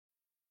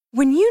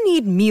When you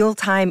need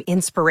mealtime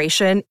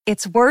inspiration,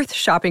 it's worth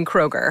shopping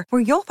Kroger,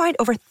 where you'll find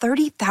over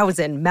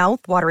 30,000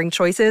 mouth-watering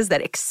choices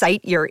that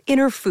excite your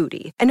inner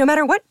foodie. And no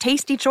matter what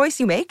tasty choice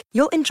you make,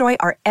 you'll enjoy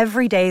our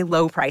everyday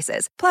low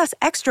prices, plus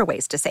extra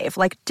ways to save,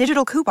 like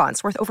digital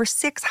coupons worth over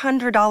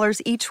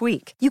 $600 each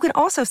week. You can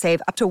also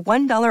save up to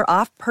 $1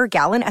 off per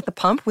gallon at the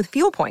pump with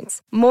fuel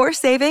points. More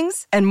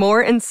savings and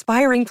more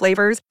inspiring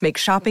flavors make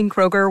shopping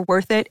Kroger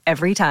worth it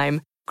every time.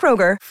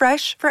 Kroger,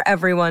 fresh for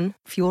everyone.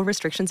 Fuel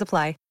restrictions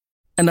apply.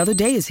 Another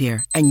day is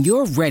here, and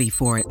you're ready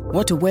for it.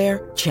 What to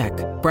wear? Check.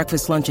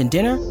 Breakfast, lunch, and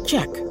dinner?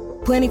 Check.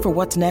 Planning for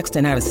what's next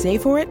and how to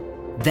save for it?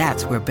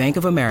 That's where Bank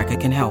of America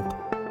can help.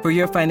 For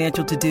your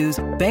financial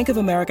to-dos, Bank of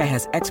America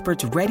has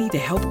experts ready to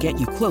help get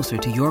you closer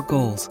to your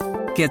goals.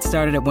 Get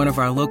started at one of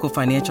our local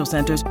financial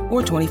centers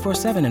or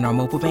 24/7 in our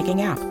mobile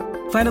banking app.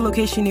 Find a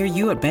location near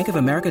you at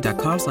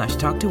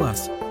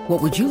bankofamerica.com/talktous.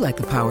 What would you like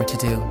the power to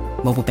do?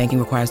 Mobile banking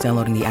requires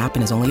downloading the app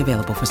and is only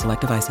available for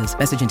select devices.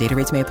 Message and data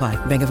rates may apply.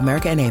 Bank of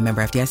America N.A.,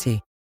 member FDIC.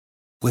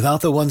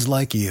 Without the ones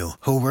like you,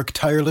 who work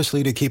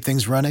tirelessly to keep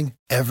things running,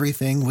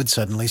 everything would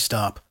suddenly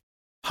stop.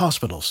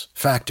 Hospitals,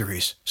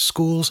 factories,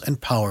 schools,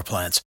 and power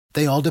plants,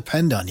 they all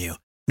depend on you.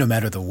 No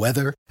matter the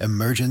weather,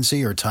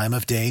 emergency, or time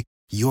of day,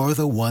 you're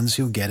the ones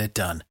who get it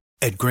done.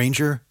 At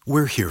Grainger,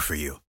 we're here for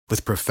you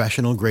with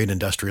professional-grade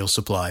industrial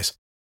supplies.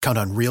 Count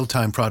on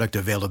real-time product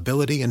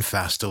availability and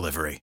fast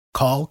delivery.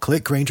 Call,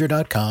 click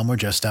Grainger.com, or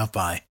just stop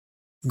by.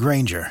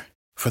 Grainger,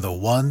 for the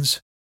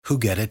ones who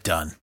get it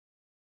done.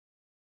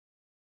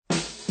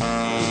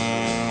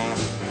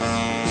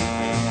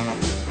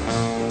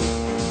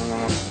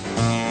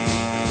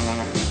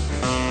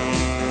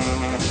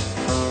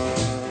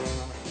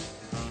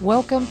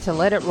 Welcome to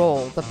Let It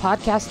Roll, the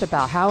podcast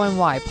about how and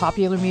why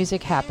popular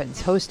music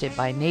happens, hosted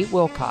by Nate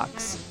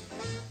Wilcox.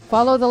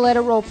 Follow the Let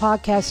It Roll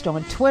podcast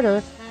on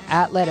Twitter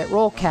at Let It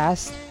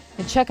Rollcast,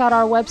 and check out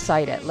our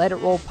website at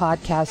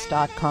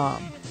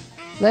letitrollpodcast.com.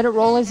 Let It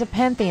Roll is a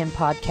Pantheon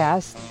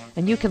podcast,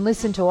 and you can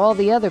listen to all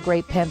the other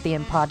great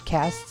Pantheon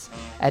podcasts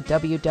at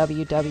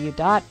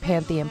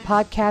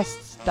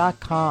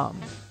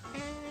www.pantheonpodcasts.com.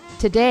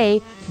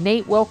 Today,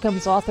 Nate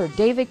welcomes author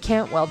David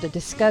Cantwell to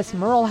discuss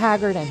Merle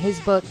Haggard and his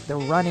book, The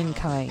Running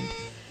Kind.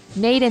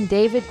 Nate and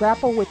David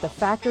grapple with the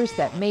factors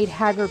that made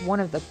Haggard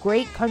one of the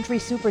great country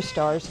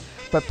superstars,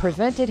 but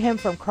prevented him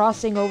from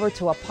crossing over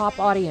to a pop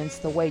audience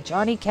the way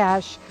Johnny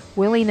Cash,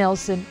 Willie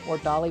Nelson, or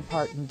Dolly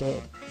Parton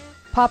did.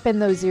 Pop in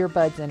those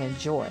earbuds and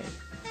enjoy.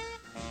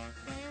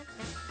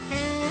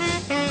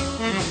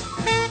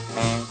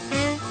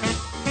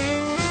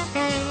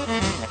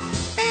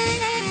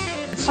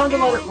 It's time to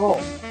let it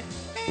roll.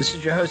 This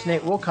is your host,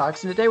 Nate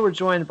Wilcox, and today we're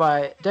joined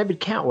by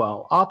David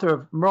Cantwell, author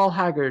of Merle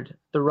Haggard,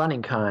 The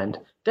Running Kind.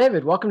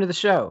 David, welcome to the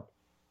show.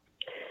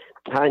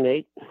 Hi,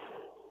 Nate.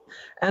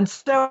 And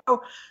so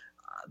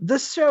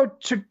this show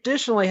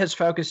traditionally has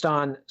focused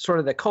on sort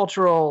of the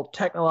cultural,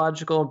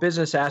 technological, and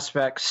business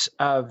aspects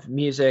of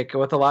music,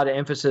 with a lot of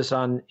emphasis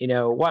on,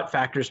 what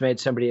factors made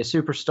somebody a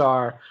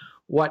superstar,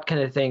 what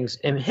kind of things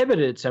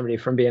inhibited somebody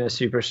from being a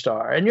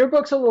superstar. And your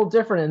book's a little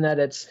different in that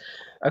it's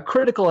a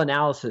critical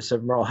analysis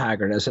of Merle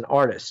Haggard as an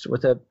artist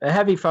with a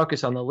heavy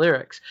focus on the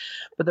lyrics.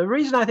 But the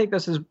reason I think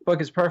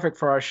book is perfect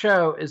for our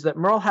show is that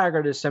Merle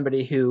Haggard is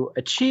somebody who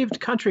achieved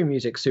country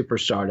music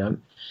superstardom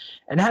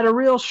and had a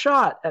real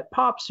shot at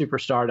pop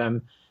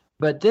superstardom,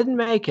 but didn't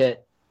make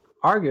it,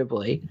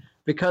 arguably,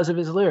 because of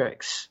his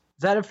lyrics.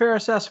 Is that a fair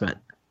assessment?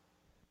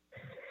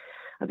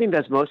 I think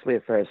that's mostly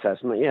a fair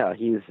assessment. Yeah,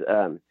 he's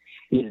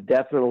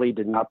definitely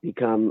did not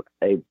become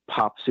a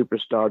pop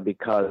superstar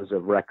because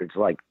of records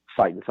like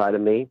Fight Inside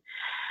of Me.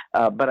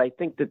 But I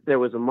think that there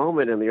was a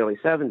moment in the early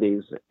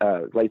 70s,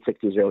 late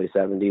 60s, early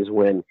 70s,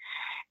 when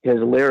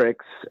his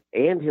lyrics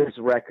and his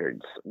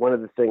records, one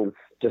of the things,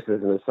 just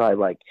as an aside,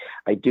 like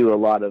I do a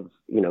lot of,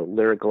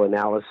 lyrical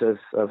analysis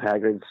of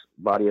Haggard's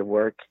body of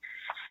work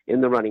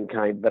in The Running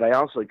Kind, but I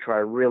also try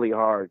really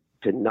hard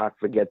to not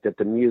forget that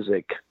the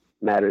music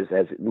matters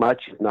as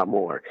much, if not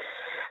more.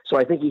 So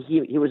I think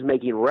he was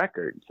making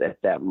records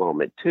at that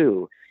moment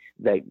too,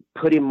 that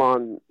put him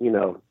on,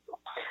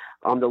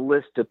 on the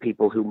list of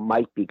people who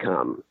might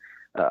become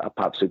a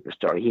pop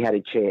superstar. He had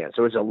a chance.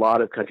 There was a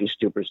lot of country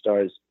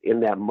superstars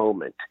in that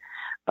moment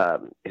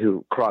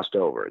who crossed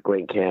over: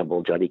 Glen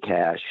Campbell, Johnny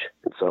Cash,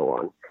 and so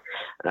on.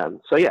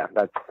 So yeah,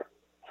 but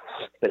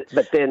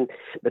then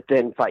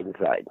Fight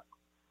Inside.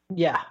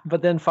 Yeah,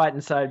 but then Fight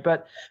Inside.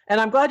 And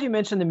I'm glad you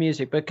mentioned the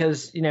music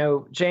because,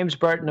 James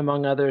Burton,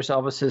 among others,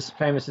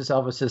 famous as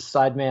Elvis's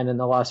sideman in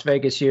the Las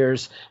Vegas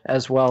years,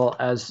 as well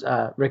as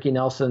Ricky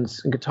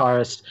Nelson's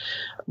guitarist,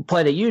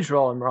 played a huge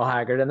role in Merle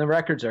Haggard. And the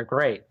records are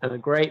great. And the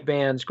great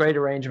bands, great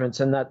arrangements.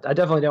 And that I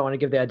definitely don't want to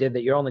give the idea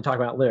that you're only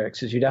talking about lyrics,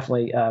 because you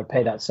definitely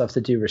pay that stuff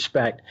the due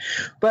respect.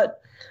 But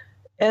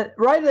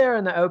right there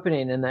in the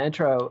opening, in the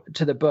intro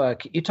to the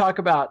book, you talk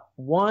about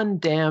One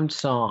Damned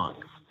Song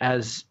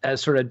as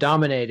sort of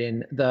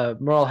dominating the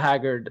Merle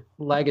Haggard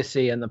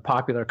legacy and the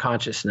popular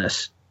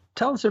consciousness.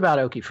 Tell us about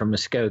Okie from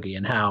Muskogee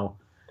and how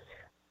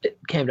it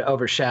came to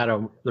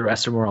overshadow the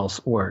rest of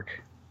Merle's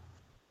work.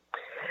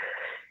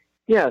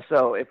 Yeah,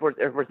 so if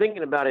we're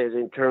thinking about it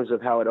in terms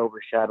of how it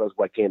overshadows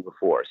what came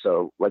before,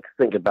 so let's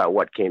think about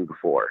what came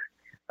before.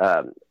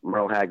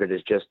 Merle Haggard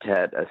has just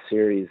had a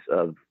series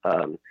of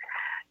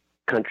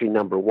country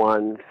number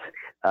ones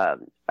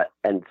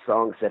and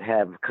songs that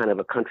have kind of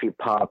a country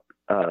pop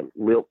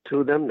lilt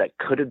to them that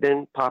could have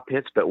been pop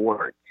hits but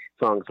weren't.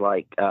 Songs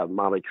like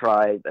Mama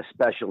Tried,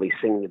 especially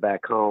Singing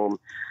Back Home,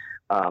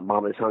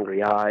 Mama's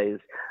Hungry Eyes,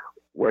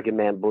 Working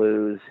Man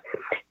Blues.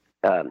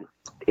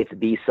 Its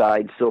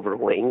B-side, Silver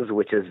Wings,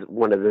 which is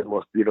one of the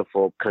most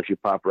beautiful country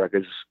pop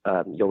records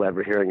you'll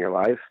ever hear in your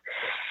life.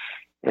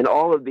 And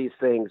all of these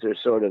things are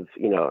sort of,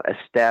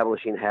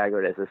 establishing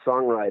Haggard as a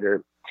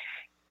songwriter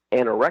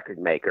and a record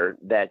maker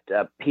that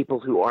people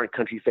who aren't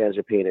country fans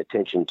are paying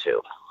attention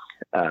to.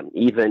 I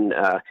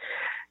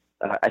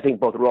think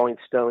both Rolling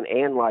Stone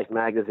and Life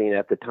magazine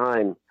at the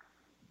time,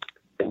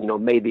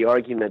 made the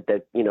argument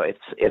that,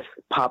 if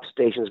pop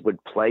stations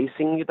would play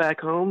Singing Back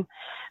Home,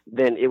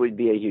 then it would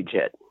be a huge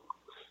hit.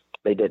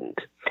 They didn't.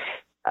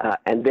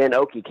 And then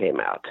Okie came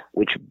out,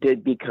 which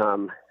did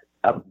become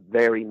a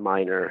very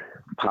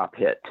minor pop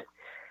hit.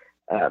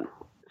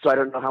 So I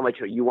don't know how much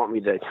you want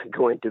me to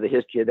go into the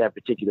history of that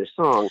particular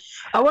song.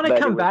 I want to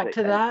come back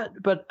to that,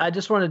 but I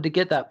just wanted to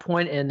get that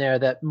point in there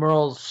that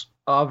Merle's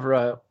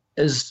oeuvre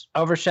is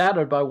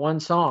overshadowed by one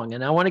song.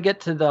 And I want to get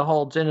to the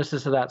whole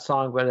genesis of that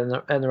song, but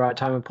in the right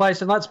time and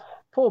place. And let's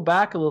pull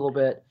back a little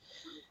bit.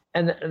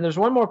 And there's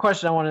one more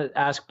question I want to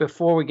ask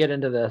before we get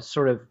into the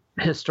sort of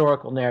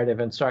historical narrative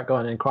and start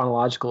going in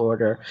chronological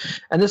order.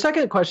 And the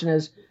second question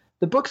is,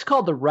 the book's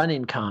called The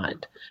Running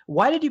Kind.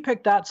 Why did you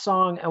pick that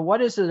song, and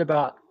what is it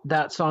about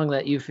that song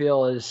that you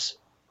feel is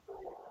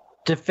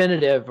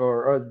definitive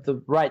or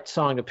the right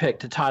song to pick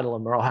to title a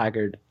Merle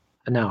Haggard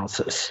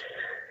analysis?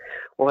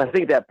 Well, I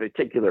think that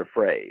particular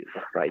phrase,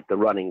 right, the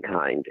running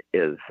kind,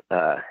 is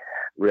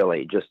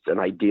really just an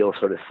ideal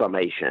sort of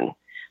summation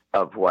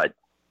of what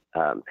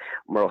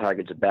Merle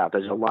Haggard's about.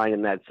 There's a line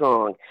in that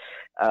song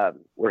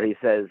where he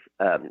says,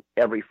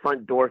 every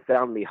front door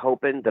found me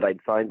hoping that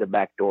I'd find the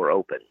back door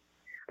open.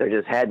 There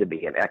just had to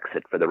be an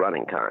exit for the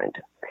running kind.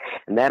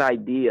 And that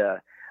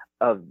idea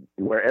of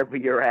wherever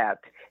you're at,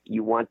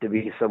 you want to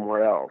be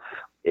somewhere else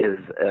is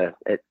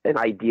an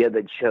idea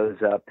that shows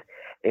up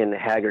in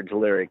Haggard's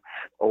lyrics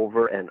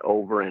over and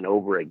over and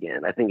over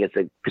again. I think it's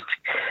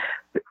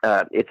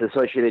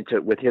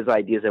associated with his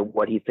ideas of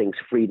what he thinks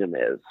freedom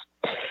is.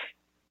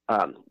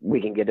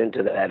 We can get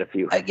into that if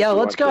you.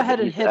 Let's go ahead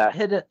and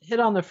hit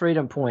on the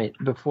freedom point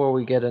before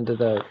we get into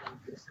the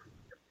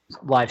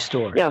life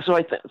story. Yeah,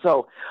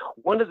 so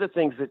one of the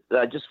things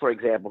that, just for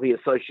example,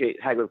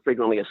 Haggard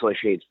frequently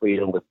associates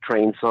freedom with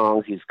train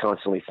songs. He's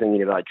constantly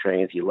singing about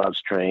trains. He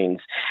loves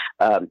trains.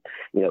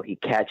 He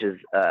catches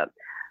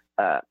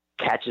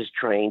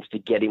trains to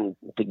get him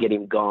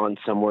gone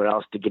somewhere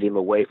else, to get him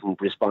away from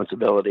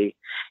responsibility.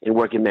 In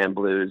Working Man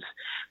Blues,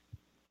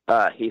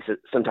 he said,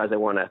 sometimes I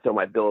want to throw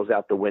my bills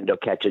out the window,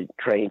 catch a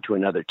train to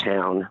another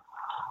town.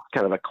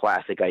 Kind of a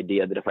classic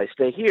idea that if I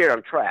stay here,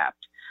 I'm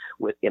trapped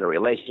in a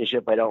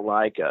relationship I don't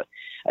like, a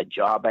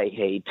job I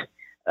hate,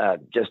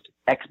 just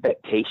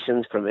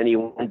expectations from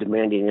anyone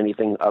demanding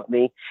anything of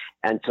me.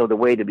 And so the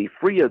way to be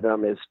free of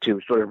them is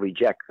to sort of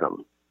reject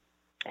them.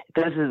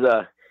 This is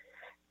a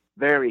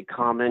very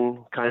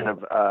common kind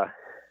of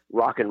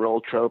rock and roll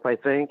trope, I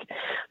think.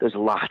 There's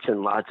lots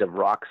and lots of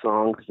rock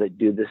songs that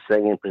do this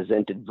thing and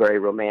present it very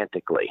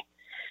romantically.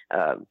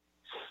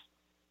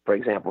 For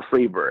example,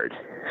 Freebird,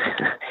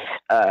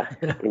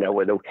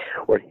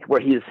 where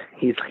he's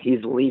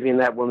leaving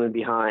that woman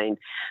behind.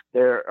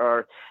 There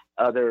are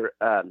other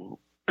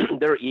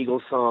there are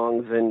Eagles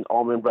songs and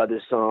Allman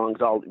Brothers songs,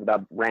 all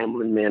about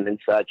rambling men and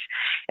such,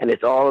 and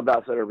it's all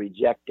about sort of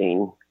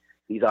rejecting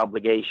these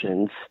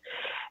obligations.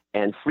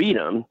 And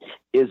freedom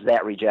is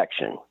that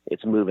rejection.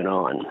 It's moving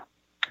on.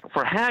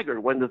 For Haggard,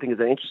 one of the things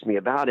that interests me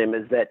about him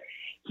is that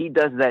he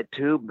does that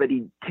too, but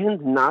he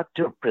tends not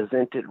to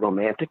present it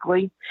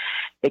romantically.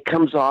 It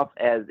comes off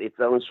as its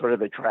own sort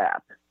of a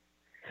trap.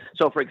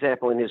 So, for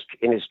example, in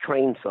his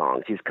train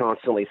songs, he's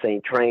constantly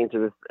saying trains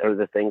are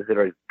the things that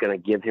are going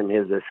to give him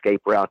his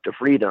escape route to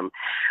freedom.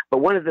 But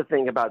one of the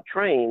things about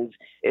trains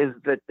is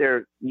that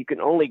you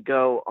can only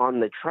go on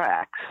the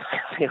tracks.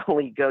 They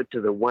only go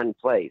to the one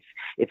place.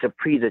 It's a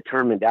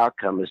predetermined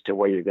outcome as to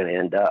where you're going to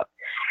end up.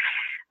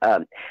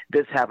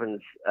 This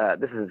happens.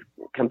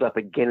 Comes up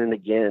again and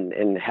again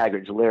in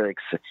Haggard's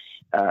lyrics.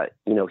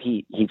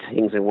 He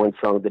sings in one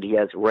song that he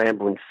has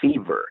rambling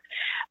fever.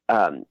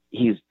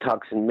 He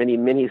talks in many,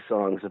 many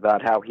songs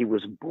about how he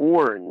was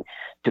born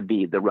to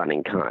be the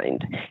running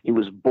kind. He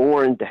was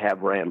born to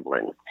have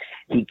rambling.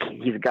 He's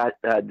got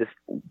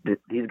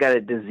he's got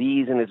a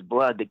disease in his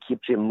blood that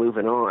keeps him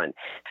moving on.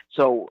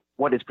 So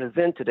what is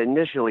presented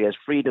initially as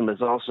freedom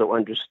is also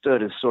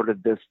understood as sort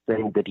of this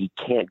thing that he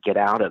can't get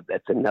out of.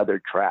 That's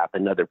another trap,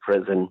 another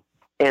prison.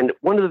 And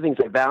one of the things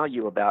I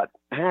value about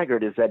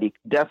Haggard is that he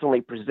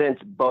definitely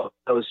presents both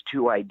those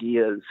two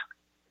ideas,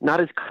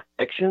 not as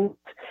contradictions,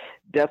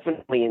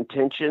 definitely in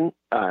tension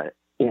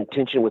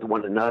with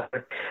one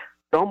another,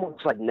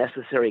 almost like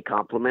necessary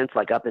complements,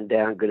 like up and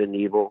down, good and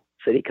evil,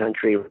 city,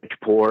 country, rich,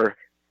 poor,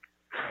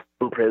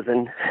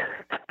 prison.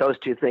 Those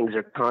two things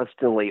are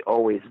constantly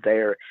always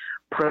there,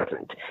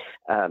 present.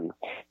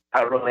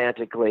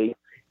 Romantically,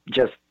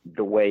 just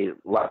the way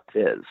life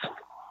is.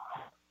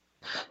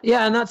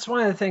 Yeah, and that's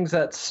one of the things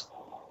that's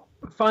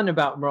fun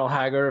about Merle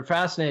Haggard, or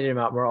fascinating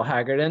about Merle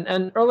Haggard.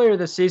 And earlier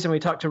this season, we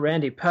talked to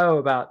Randy Poe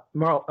about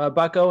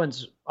Buck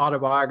Owens'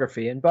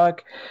 autobiography. And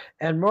Buck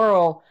and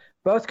Merle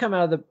both come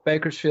out of the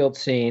Bakersfield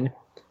scene.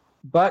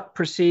 Buck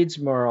precedes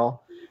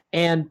Merle,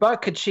 and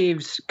Buck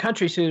achieves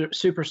country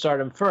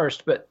superstardom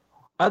first, but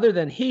other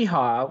than Hee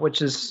Haw,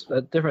 which is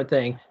a different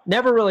thing,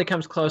 never really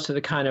comes close to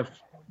the kind of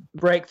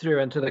breakthrough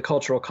into the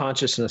cultural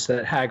consciousness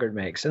that Haggard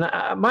makes. And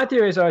my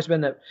theory has always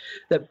been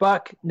that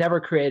Buck never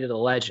created a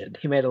legend.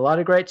 He made a lot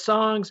of great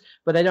songs,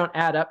 but they don't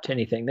add up to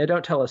anything. They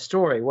don't tell a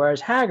story, whereas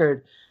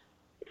Haggard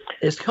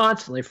is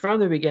constantly, from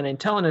the beginning,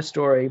 telling a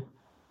story.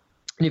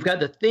 You've got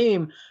the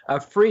theme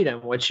of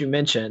freedom, which you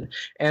mentioned,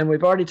 and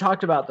we've already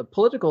talked about the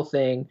political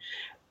thing,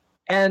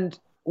 and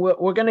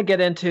we're going to get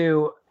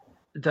into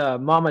the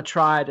Mama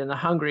Tried and the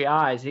Hungry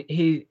Eyes.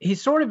 He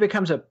sort of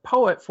becomes a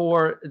poet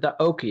for the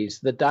Okies,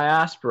 the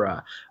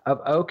diaspora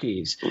of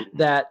Okies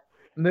that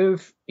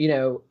move,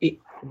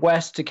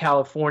 west to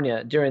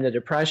California during the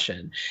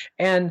Depression.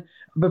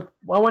 But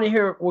I want to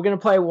hear, we're going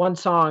to play one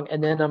song,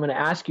 and then I'm going to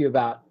ask you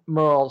about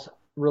Merle's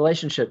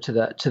relationship to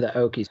the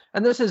Okies.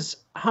 And this is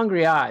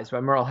Hungry Eyes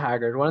by Merle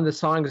Haggard, one of the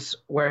songs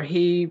where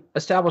he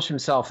established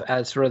himself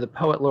as sort of the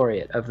poet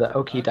laureate of the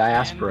Okie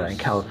diaspora in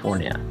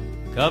California.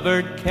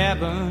 Covered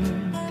cabin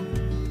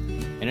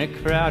in a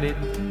crowded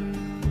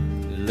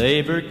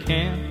labor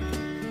camp,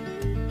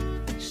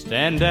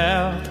 stand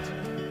out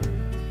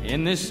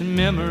in this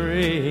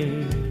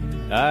memory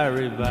I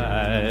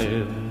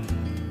revive.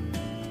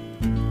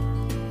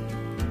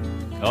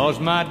 'Cause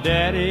my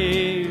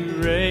daddy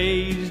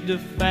raised a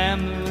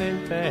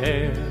family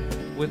there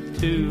with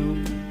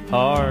 2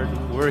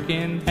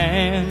 hard-working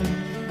hands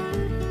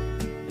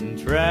and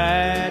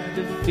tried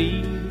to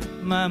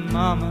feed my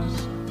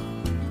mama's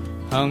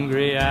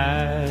hungry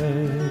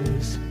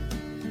eyes.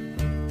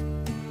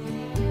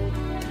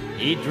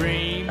 He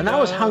dreamed. And that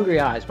was Hungry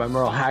Eyes by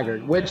Merle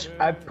Haggard, which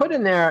I put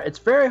in there. It's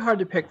very hard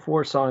to pick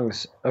 4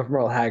 songs of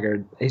Merle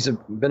Haggard. He's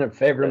been a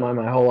favorite of mine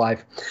my whole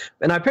life.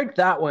 And I picked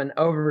that one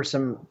over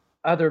some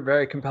other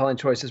very compelling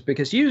choices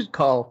because you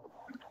call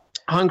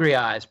Hungry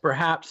Eyes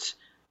perhaps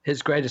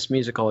his greatest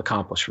musical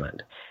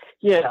accomplishment.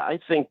 Yeah, I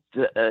think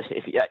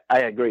I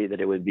agree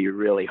that it would be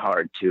really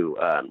hard to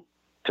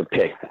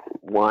pick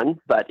one,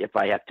 but if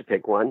I have to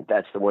pick one,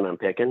 that's the one I'm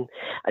picking.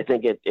 I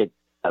think it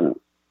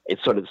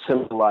sort of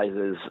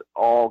symbolizes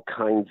all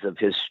kinds of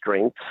his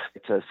strengths.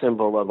 It's a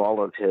symbol of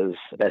all of his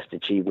best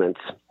achievements.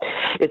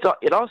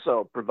 It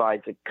also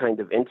provides a kind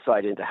of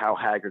insight into how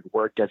Haggard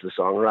worked as a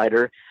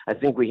songwriter. I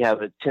think we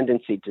have a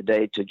tendency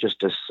today to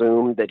just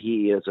assume that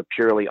he is a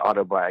purely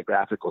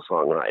autobiographical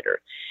songwriter.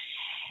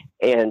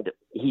 And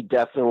he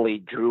definitely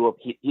drew up,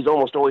 he's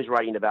almost always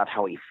writing about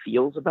how he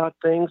feels about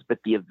things, but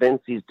the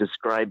events he's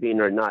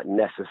describing are not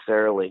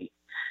necessarily,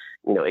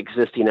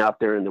 existing out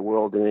there in the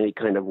world in any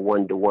kind of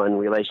one-to-one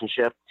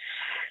relationship.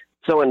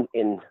 So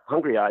in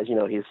Hungry Eyes,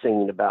 he's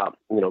singing about,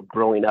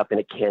 growing up in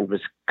a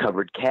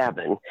canvas-covered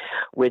cabin,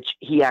 which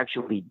he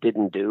actually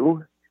didn't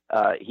do.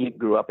 He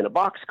grew up in a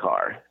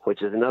boxcar,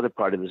 which is another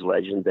part of his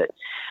legend that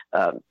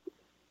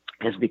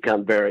has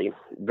become very,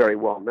 very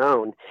well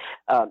known.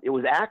 It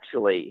was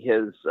actually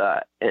his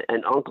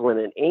an uncle and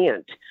an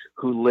aunt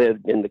who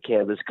lived in the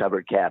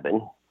canvas-covered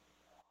cabin,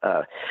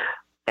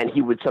 and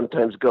he would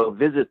sometimes go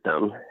visit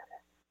them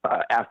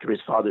after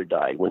his father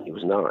died when he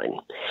was 9.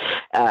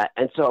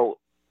 And so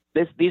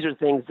these are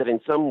things that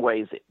in some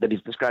ways that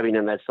he's describing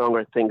in that song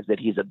are things that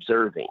he's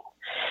observing.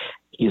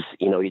 He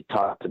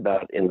talked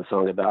about in the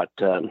song about,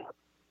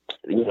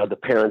 the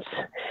parents'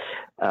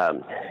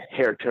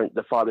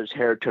 the father's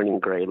hair turning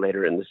gray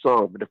later in the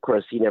song, but of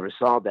course he never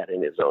saw that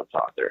in his own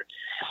father.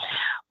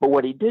 But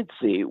what he did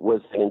see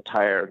was the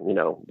entire,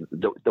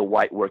 the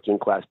white working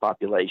class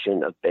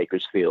population of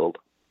Bakersfield,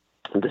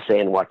 the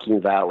San Joaquin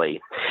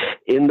Valley,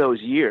 in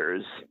those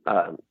years,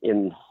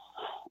 in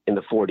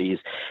the 40s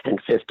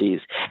and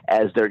 50s,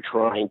 as they're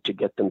trying to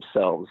get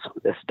themselves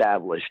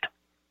established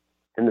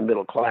in the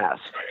middle class.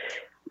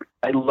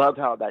 I love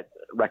how that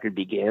record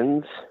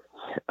begins.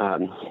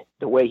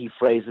 The way he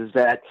phrases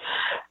that,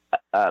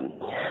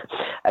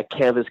 a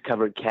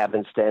canvas-covered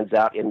cabin stands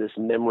out in this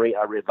memory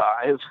I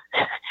revive,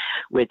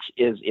 which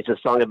it's a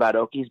song about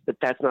Okies, but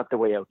that's not the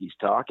way Okies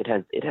talk. It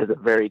has a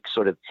very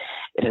sort of,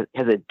 it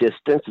has a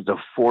distance. It's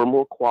a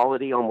formal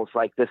quality, almost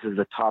like this is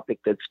a topic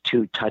that's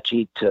too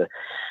touchy to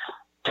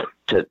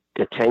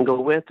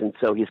tangle with, and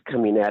so he's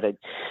coming at it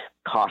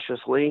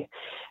cautiously,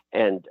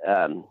 and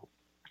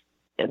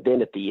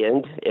then at the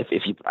end,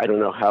 if you, I don't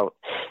know how.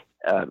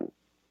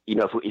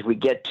 If we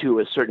get to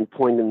a certain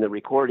point in the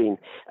recording,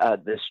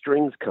 the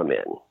strings come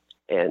in,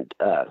 And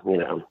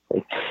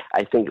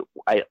I think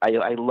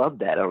I love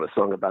that on a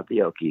song about the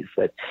Okies.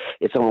 That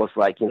it's almost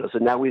like, so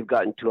now we've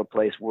gotten to a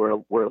place where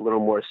we're a little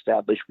more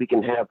established. We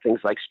can have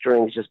things like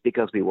strings just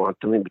because we want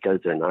them and because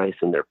they're nice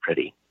and they're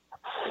pretty.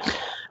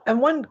 And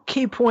one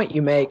key point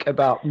you make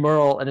about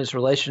Merle and his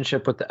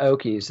relationship with the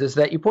Okies is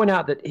that you point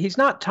out that he's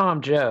not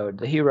Tom Joad,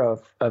 the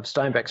hero of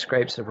Steinbeck's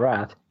Grapes of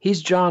Wrath.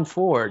 He's John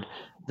Ford,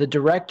 the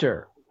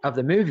director of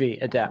the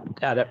movie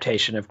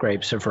adaptation of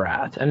Grapes of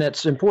Wrath. And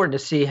it's important to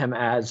see him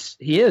as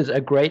he is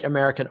a great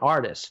American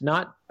artist,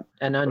 not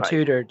an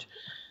untutored,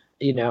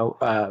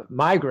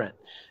 migrant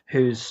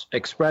who's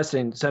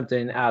expressing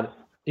something out,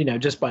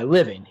 just by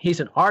living. He's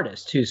an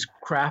artist who's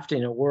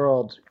creating a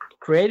world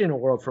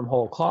from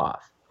whole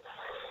cloth.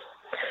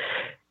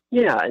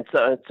 Yeah, and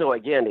so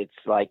again, it's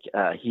like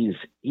he's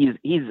the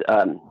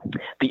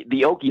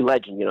Okie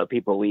legend.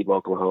 People leave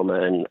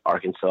Oklahoma and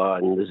Arkansas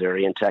and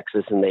Missouri and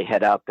Texas, and they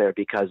head out there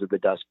because of the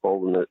Dust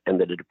Bowl and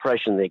the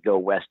Depression. They go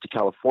west to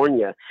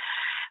California.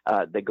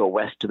 They go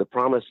west to the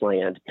Promised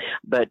Land.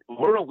 But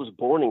Merle was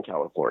born in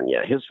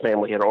California. His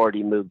family had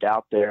already moved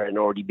out there and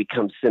already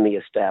become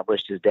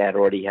semi-established. His dad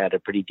already had a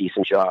pretty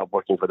decent job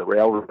working for the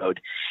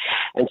railroad.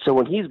 And so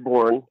when he's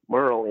born,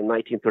 Merle, in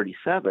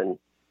 1937,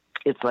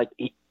 it's like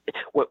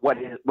what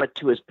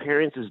to his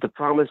parents is the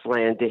Promised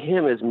Land, to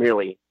him is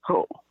merely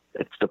home.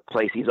 It's the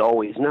place he's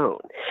always known.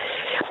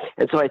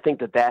 And so I think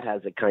that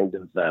has a kind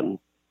of,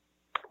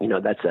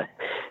 that's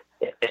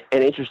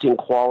an interesting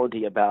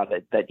quality about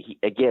it, that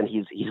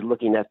he's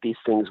looking at these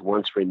things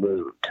once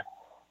removed.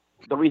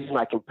 The reason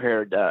I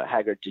compared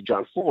Haggard to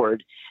John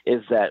Ford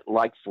is that,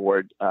 like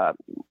Ford,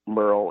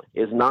 Merle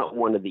is not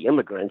one of the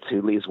immigrants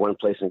who leaves one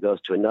place and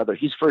goes to another.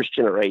 He's first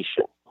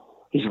generation.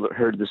 He's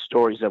heard the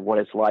stories of what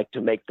it's like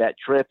to make that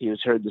trip. He's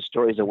heard the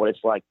stories of what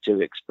it's like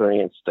to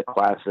experience the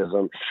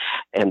classism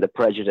and the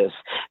prejudice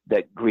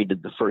that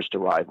greeted the first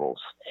arrivals.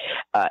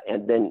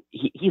 And then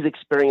he's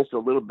experienced a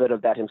little bit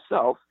of that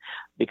himself,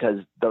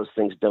 because those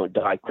things don't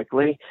die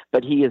quickly,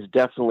 but he is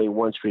definitely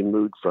once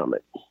removed from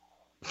it.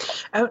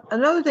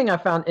 Another thing I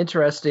found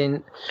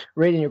interesting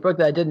reading your book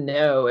that I didn't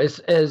know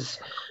is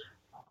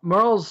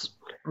Merle's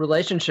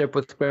relationship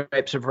with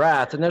Grapes of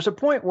Wrath. And there's a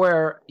point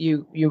where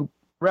you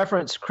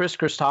reference Chris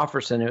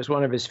Christopherson, who was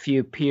one of his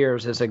few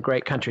peers as a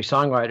great country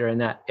songwriter in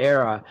that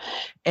era.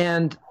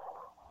 And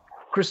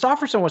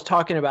Christopherson was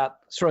talking about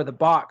sort of the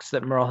box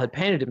that Merle had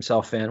painted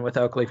himself in with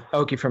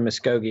Okie from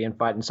Muskogee and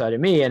Fight Inside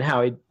of Me, and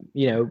how he'd,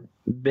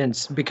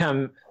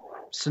 become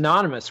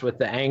synonymous with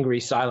the angry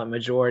silent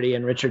majority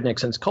in Richard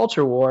Nixon's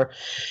culture war.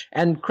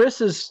 And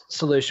Chris's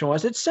solution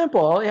was, it's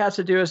simple. All he has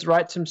to do is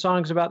write some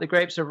songs about the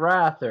Grapes of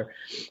Wrath, or,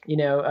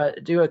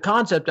 do a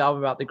concept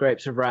album about the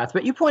Grapes of Wrath.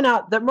 But you point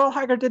out that Merle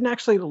Haggard didn't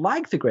actually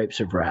like the Grapes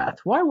of Wrath.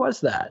 Why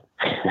was that?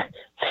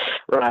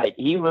 Right.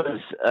 He was,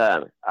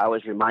 I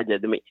was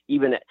reminded,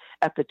 even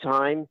at the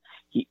time,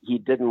 he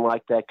didn't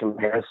like that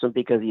comparison,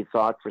 because he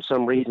thought, for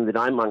some reason that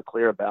I'm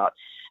unclear about,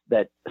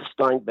 that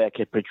Steinbeck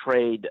had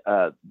portrayed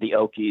the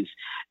Okies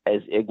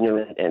as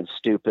ignorant and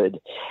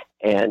stupid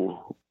and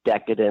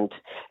decadent.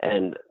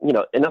 And,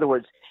 in other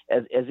words,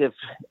 as if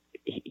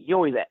he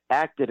always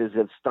acted as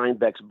if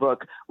Steinbeck's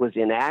book was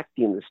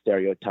enacting the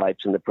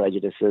stereotypes and the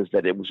prejudices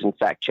that it was in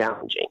fact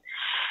challenging.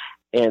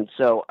 And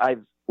so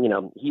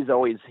he's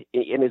always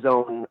in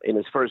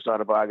his first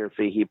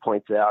autobiography, he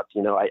points out,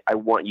 I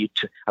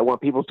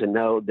want people to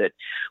know that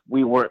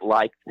we weren't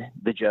like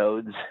the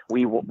Joads.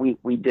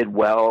 We did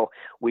well.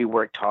 We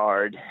worked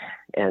hard,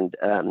 and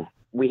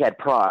we had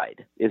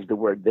pride is the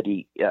word that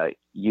he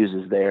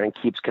uses there and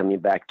keeps coming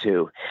back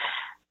to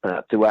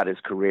throughout his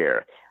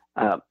career.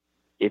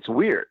 It's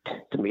weird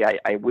to me.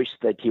 I wish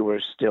that he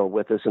were still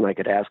with us and I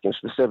could ask him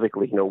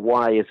specifically,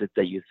 why is it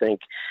that you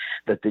think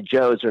that the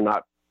Joads are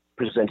not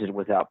presented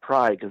without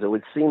pride? Because it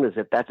would seem as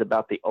if that's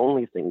about the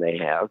only thing they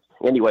have.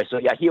 Anyway, so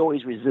yeah, he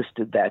always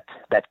resisted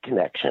that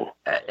connection.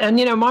 And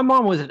my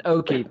mom was an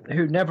Okie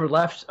who never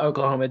left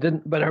Oklahoma,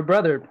 but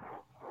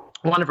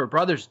one of her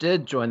brothers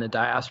did join the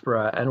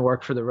diaspora and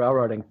work for the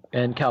railroad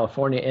in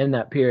California in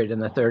that period, in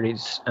the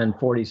 30s and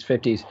 40s,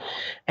 50s.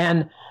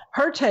 And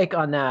her take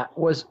on that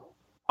was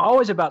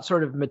always about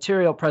sort of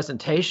material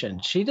presentation.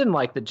 She didn't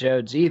like the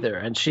Joads either,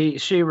 and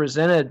she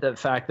resented the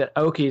fact that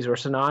Okies were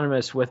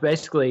synonymous with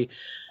basically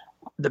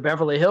the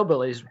Beverly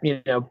Hillbillies,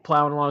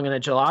 plowing along in a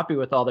jalopy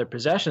with all their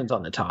possessions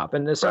on the top.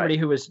 And as somebody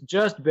who was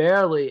just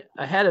barely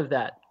ahead of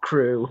that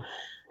crew,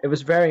 it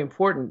was very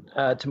important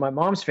to my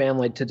mom's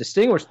family to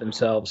distinguish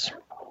themselves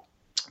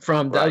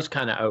from those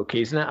kind of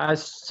Okies. And I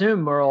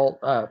assume Merle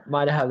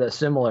might have had a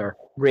similar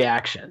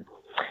reaction.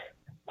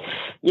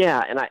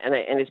 Yeah,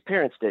 and his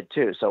parents did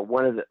too. So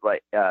one of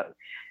the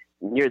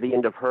near the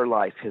end of her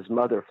life, his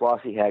mother,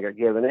 Flossie Haggard,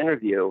 gave an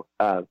interview,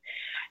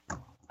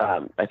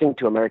 I think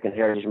to American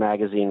Heritage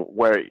Magazine,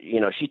 where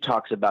she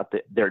talks about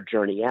their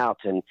journey out,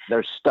 and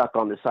they're stuck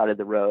on the side of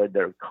the road.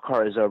 Their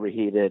car is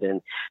overheated,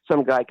 and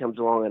some guy comes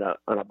along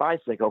on a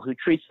bicycle who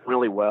treats them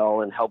really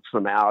well and helps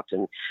them out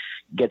and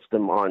gets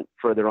them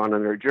further on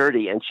their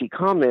journey. And she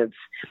comments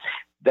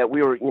that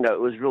we were,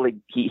 it was really,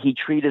 he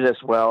treated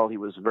us well. He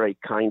was very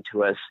kind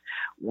to us,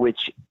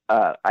 which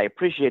I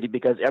appreciated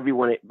because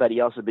everybody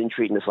else had been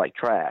treating us like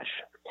trash.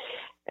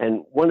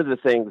 And one of the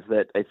things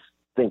that I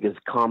think is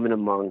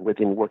common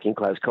within working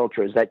class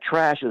culture is that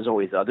trash is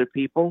always other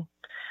people.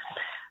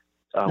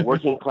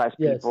 Working class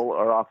Yes. people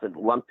are often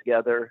lumped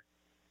together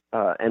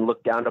and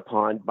looked down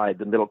upon by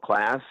the middle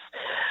class.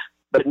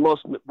 But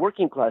most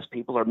working class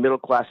people are middle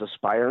class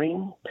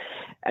aspiring.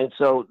 And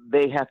so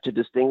they have to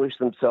distinguish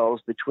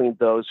themselves between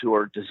those who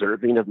are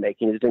deserving of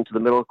making it into the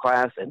middle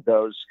class and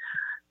those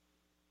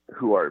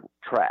who are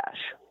trash,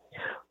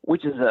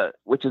 which is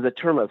a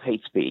term of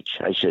hate speech,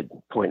 I should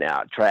point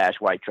out. Trash,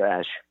 white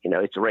trash,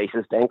 it's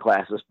racist and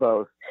classist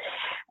both.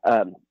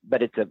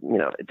 But it's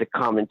a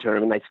common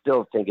term, and I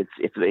still think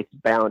it's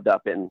bound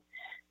up in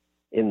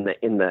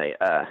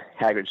the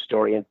Haggard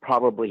story, and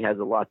probably has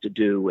a lot to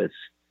do with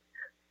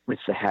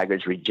the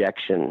Haggard's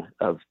rejection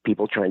of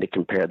people trying to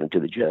compare them to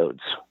the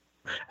Joads.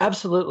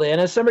 Absolutely.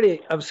 And as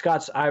somebody of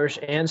Scots-Irish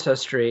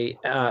ancestry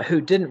who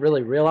didn't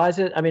really realize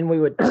it, I mean,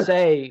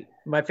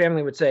 my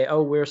family would say,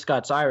 oh, we're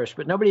Scots-Irish,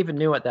 but nobody even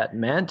knew what that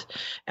meant.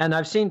 And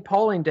I've seen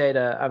polling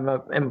data.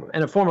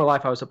 In a former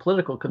life, I was a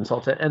political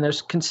consultant, and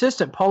there's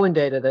consistent polling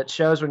data that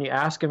shows when you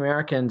ask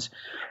Americans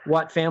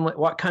what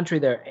country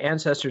their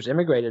ancestors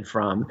immigrated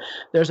from,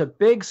 there's a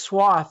big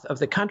swath of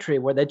the country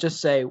where they just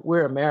say,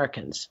 we're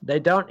Americans. They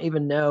don't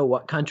even know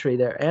what country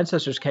their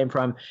ancestors came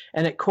from,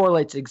 and it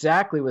correlates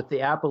exactly with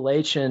the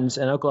Appalachians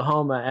and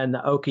Oklahoma and the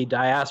Okie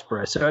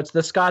diaspora. So it's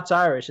the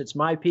Scots-Irish, it's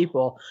my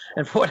people,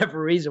 and for whatever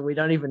reason, we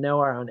don't even know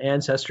our own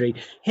ancestry.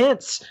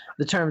 Hence,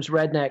 the terms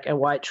redneck and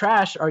white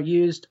trash are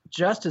used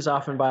just as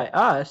often by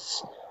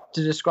us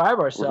to describe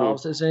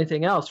ourselves as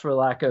anything else, for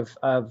lack of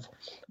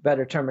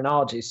better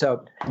terminology.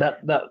 So that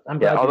I'm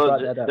glad you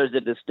brought that up. There's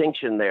a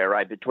distinction there,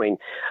 right, between,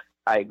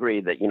 I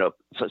agree that,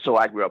 so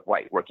I grew up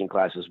white working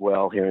class as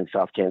well here in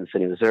South Kansas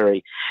City,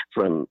 Missouri,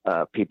 from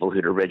people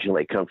who'd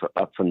originally come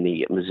up from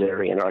the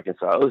Missouri and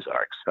Arkansas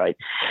Ozarks, right?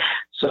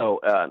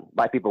 So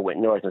black people went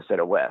north instead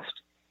of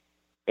west.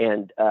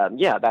 And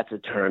that's a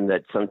term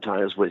that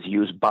sometimes was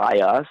used by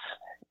us,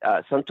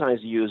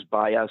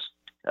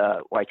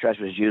 white trash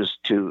was used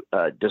to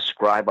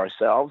describe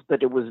ourselves,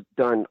 but it was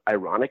done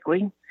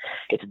ironically.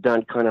 It's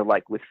done kind of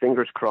like with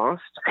fingers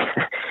crossed,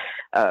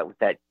 with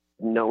that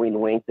knowing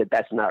wink that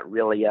that's not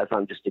really us.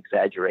 I'm just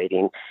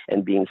exaggerating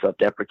and being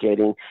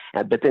self-deprecating.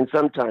 But then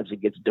sometimes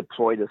it gets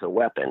deployed as a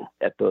weapon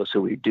at those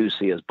who we do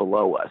see as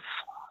below us,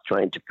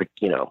 trying to,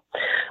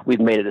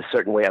 we've made it a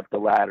certain way up the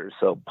ladder,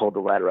 so pull the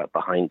ladder up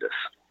behind us.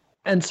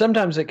 And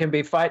sometimes it can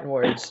be fighting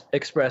words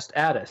expressed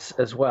at us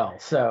as well.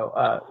 So,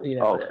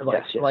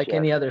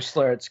 any other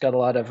slur, it's got a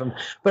lot of them.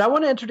 But I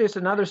want to introduce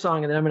another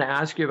song, and then I'm going to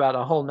ask you about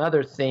a whole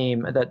nother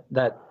theme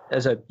that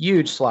is a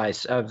huge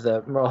slice of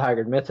the Merle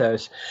Haggard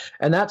mythos,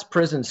 and that's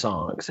prison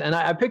songs. And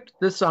I picked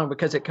this song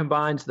because it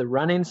combines the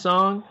running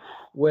song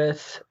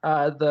with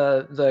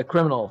the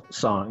criminal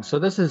song. So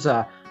this is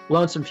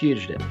Lonesome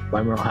Fugitive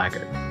by Merle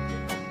Haggard.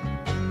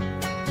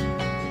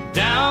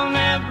 Down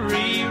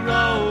every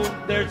road,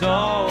 there's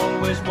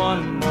always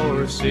one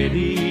more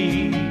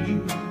city.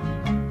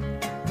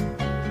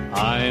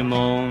 I'm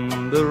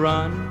on the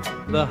run,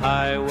 the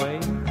highway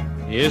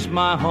is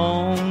my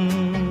home.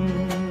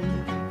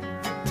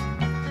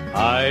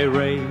 I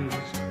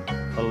raised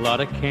a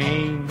lot of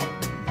cane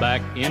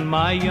back in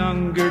my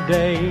younger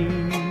days,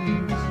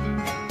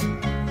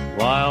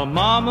 while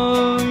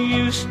Mama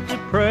used to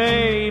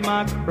pray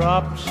my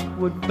crops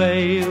would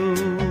fail.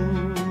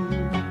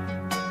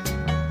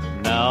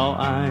 Now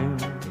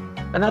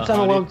and that's on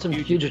A Lonesome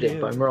Fugitive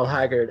by Merle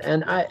Haggard.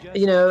 And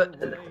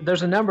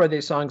there's a number of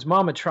these songs.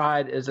 Mama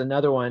Tried is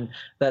another one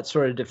that's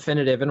sort of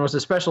definitive and was a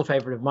special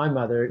favorite of my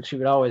mother. She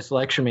would always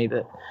lecture me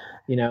that,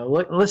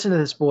 listen to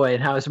this boy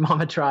and how his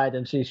mama tried,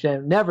 and she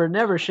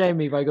never shamed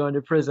me by going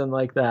to prison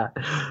like that.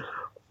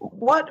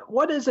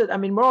 What is it? I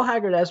mean, Merle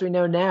Haggard, as we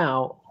know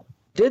now,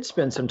 did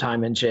spend some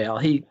time in jail.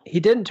 He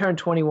didn't turn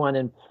 21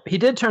 and he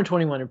did turn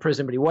 21 in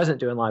prison, but he wasn't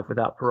doing life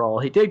without parole.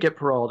 He did get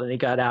paroled and he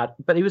got out,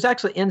 but he was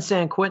actually in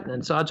San Quentin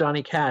and saw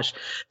Johnny Cash.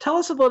 Tell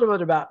us a little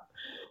bit about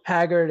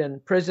Haggard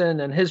and prison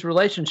and his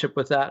relationship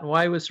with that, and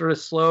why he was sort of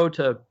slow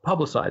to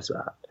publicize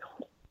that.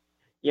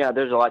 Yeah,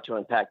 there's a lot to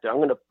unpack there. I'm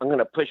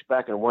gonna push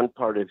back on one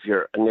part of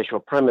your initial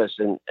premise,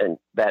 and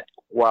that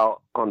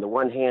while on the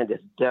one hand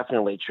it's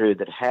definitely true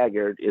that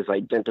Haggard is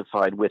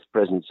identified with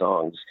prison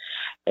songs,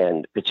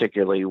 and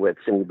particularly with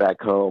Send Me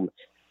Back Home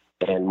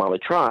and Mama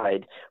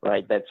Tried,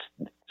 right? That's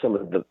some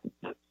of the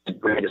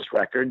greatest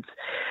records.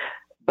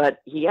 But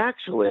he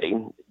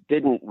actually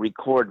didn't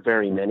record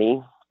very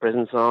many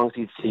prison songs.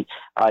 When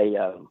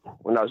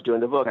I was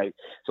doing the book, I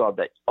saw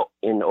that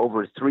in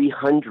over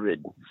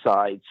 300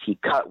 sides he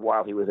cut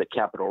while he was at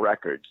Capitol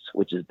Records,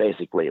 which is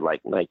basically like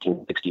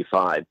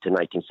 1965 to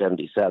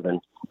 1977.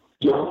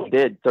 He only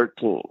did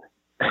 13.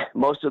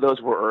 Most of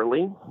those were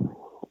early,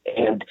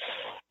 and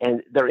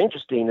they're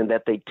interesting in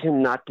that they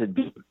tend not to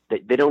be.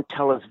 They don't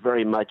tell us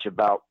very much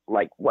about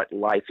like what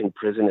life in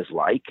prison is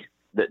like.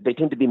 They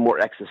tend to be more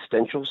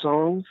existential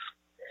songs,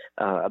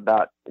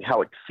 about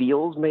how it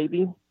feels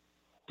maybe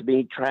to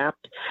be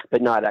trapped,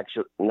 but not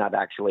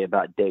actually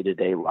about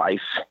day-to-day life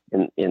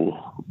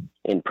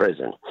in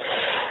prison.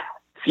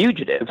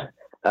 Fugitive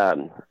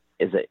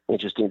is an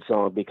interesting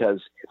song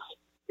because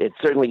it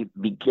certainly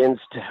begins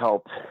to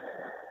help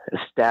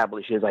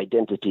establish his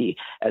identity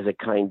as a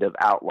kind of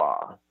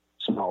outlaw,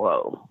 small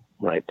o,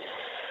 right,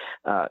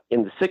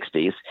 in the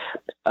 60s.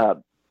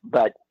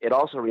 But it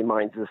also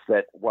reminds us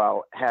that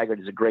while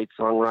Haggard is a great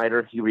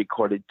songwriter, he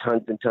recorded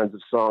tons and tons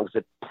of songs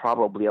that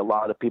probably a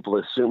lot of people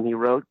assume he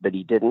wrote, but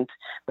he didn't.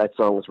 That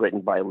song was written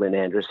by Lynn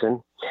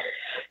Anderson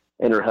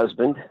and her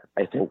husband,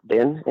 I think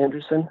Ben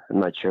Anderson, I'm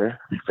not sure,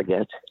 I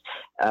forget,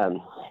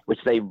 which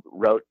they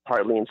wrote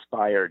partly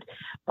inspired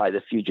by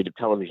the Fugitive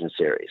television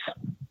series.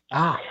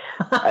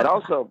 I'd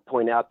also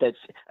point out that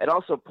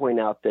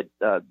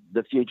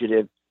the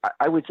Fugitive,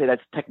 I would say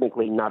that's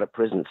technically not a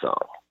prison song.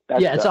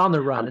 It's on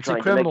the run. It's a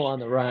criminal on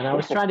the run. I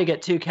was trying to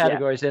get two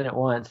categories in at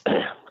once.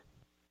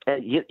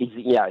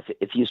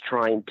 If he's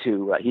trying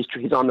to,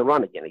 he's on the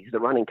run again. He's the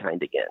running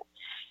kind again.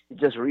 It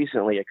just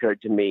recently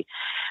occurred to me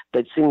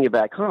that "Sing You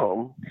Back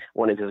Home,"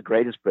 one of his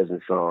greatest prison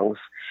songs,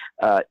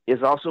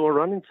 is also a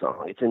running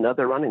song. It's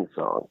another running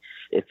song.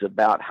 It's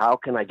about how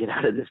can I get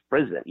out of this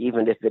prison,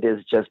 even if it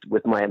is just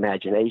with my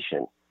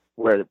imagination,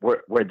 where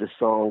the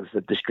songs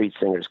that the street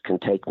singers can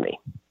take me.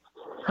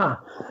 Huh.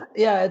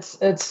 Yeah, it's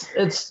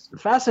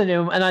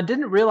fascinating, and I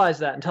didn't realize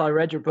that until I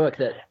read your book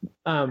that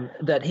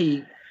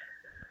he,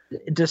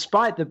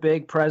 despite the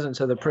big presence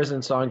of the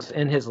prison songs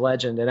in his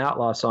legend and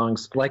outlaw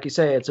songs, like you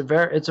say, it's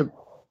a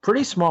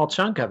pretty small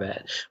chunk of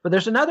it. But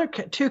there's another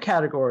two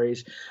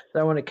categories that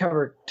I want to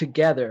cover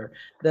together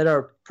that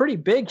are pretty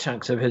big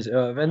chunks of his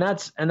and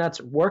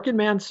that's working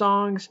man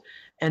songs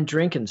and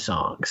drinking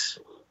songs.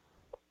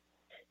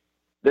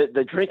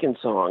 The drinking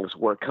songs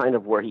were kind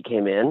of where he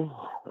came in,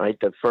 right?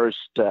 The first,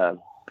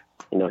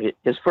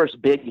 his first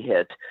big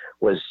hit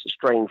was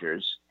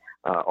 "Strangers."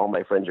 All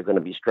My Friends Are Going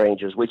to Be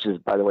Strangers, which is,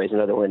 by the way, is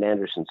another Lynn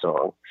Anderson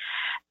song.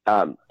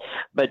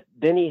 But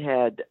then he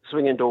had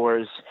 "Swinging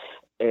Doors"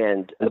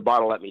 and "The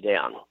Bottle Let Me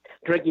Down."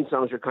 Drinking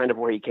songs are kind of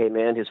where he came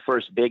in. His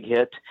first big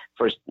hit,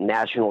 first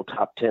national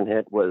top 10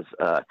 hit was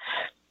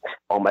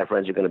 "All My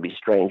Friends Are Going to Be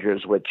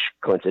Strangers," which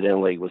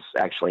coincidentally was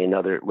actually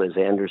another Liz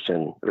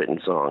Anderson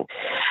written song.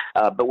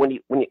 But when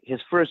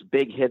his first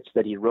big hits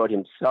that he wrote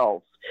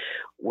himself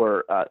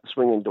were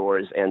 "Swinging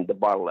Doors" and "The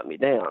Bottle Let Me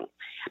Down."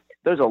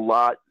 There's a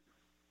lot.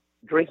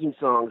 Drinking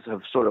songs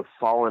have sort of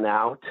fallen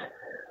out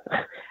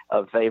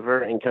of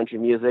favor in country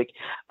music,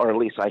 or at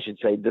least I should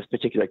say this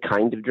particular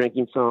kind of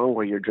drinking song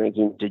where you're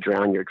drinking to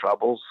drown your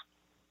troubles,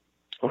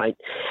 right?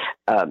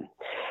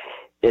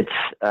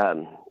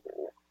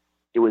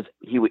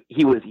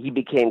 He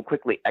became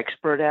quickly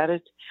expert at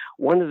it.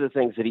 One of the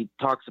things that he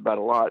talks about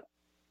a lot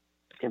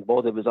in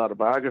both of his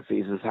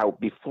autobiographies is how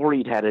before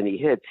he'd had any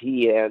hits,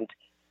 he and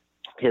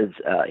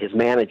his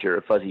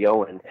manager, Fuzzy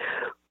Owen,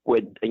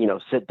 would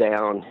sit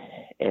down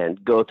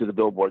and go through the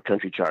Billboard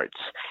country charts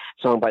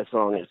song by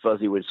song, and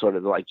Fuzzy would sort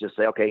of like just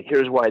say, okay,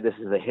 here's why this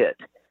is a hit,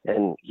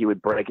 and he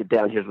would break it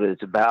down. Here's what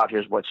it's about.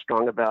 Here's what's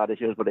strong about it.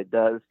 Here's what it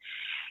does.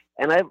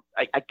 And I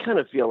kind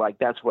of feel like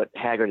that's what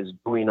Haggard is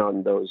doing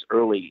on those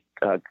early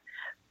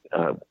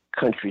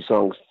country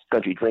songs,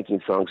 country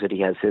drinking songs that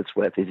he has hits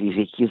with.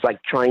 He's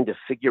like trying to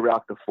figure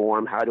out the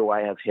form. How do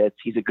I have hits?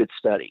 He's a good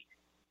study.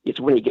 It's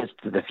when he gets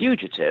to The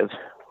Fugitive,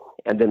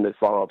 and then the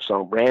follow-up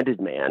song, "Branded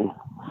Man,"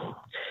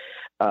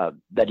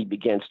 that he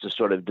begins to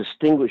sort of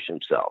distinguish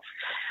himself.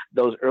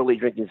 Those early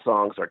drinking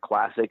songs are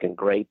classic and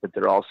great, but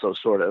they're also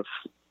sort of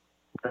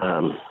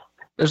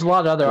there's a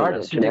lot of other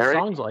artists generic. who do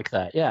songs like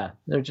that. Yeah,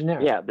 they're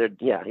generic.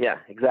 Yeah,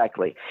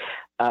 exactly.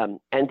 And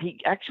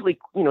he actually,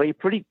 he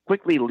pretty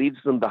quickly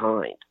leaves them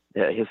behind.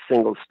 His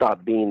singles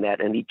stop being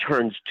that, and he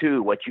turns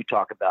to what you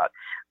talk about,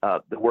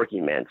 the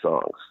working man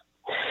songs.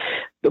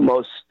 The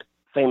most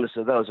famous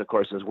of those, of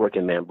course, is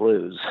 "Working Man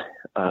Blues,"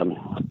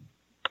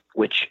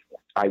 which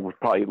I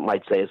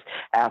might say is,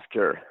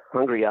 after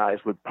 "Hungry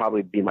Eyes," would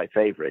probably be my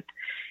favorite.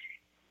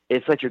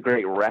 It's such a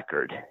great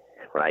record,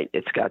 right?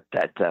 It's got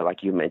that,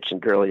 like you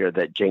mentioned earlier,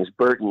 that James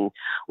Burton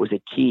was a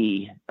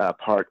key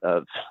part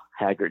of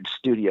Haggard's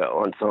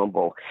studio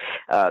ensemble.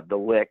 The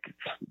lick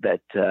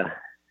that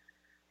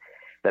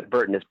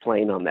Burton is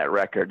playing on that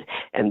record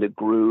and the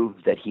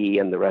groove that he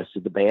and the rest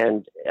of the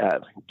band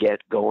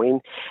get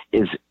going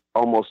is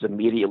almost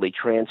immediately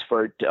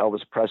transferred to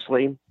Elvis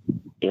Presley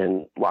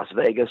in Las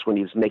Vegas when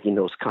he was making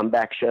those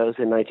comeback shows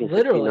in 1969.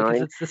 Literally,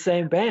 because it's the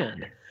same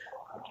band.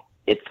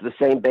 It's the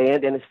same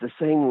band and it's the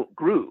same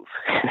groove.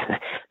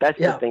 That's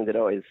the thing that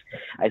always,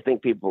 I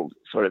think people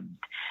sort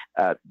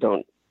of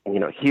don't,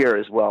 hear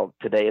as well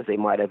today as they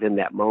might have in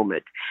that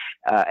moment.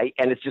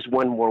 And it's just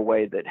one more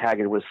way that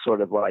Haggard was sort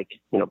of like,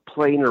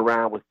 playing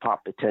around with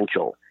pop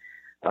potential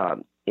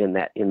in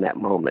that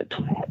moment.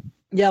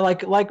 Yeah,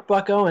 like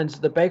Buck Owens,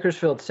 the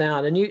Bakersfield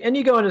sound, and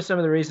you go into some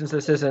of the reasons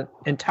this isn't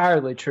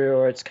entirely true,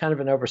 or it's kind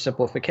of an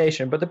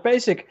oversimplification. But the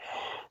basic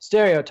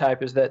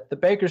stereotype is that the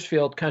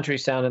Bakersfield country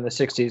sound in the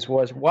 '60s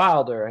was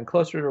wilder and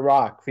closer to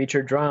rock,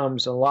 featured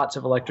drums and lots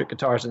of electric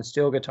guitars and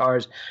steel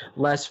guitars,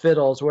 less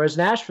fiddles. Whereas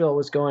Nashville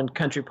was going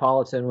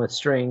countrypolitan with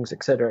strings,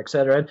 et cetera, et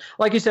cetera. And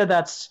like you said,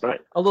 that's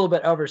Right. a little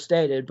bit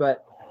overstated,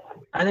 but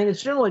I think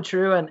it's generally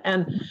true.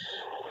 And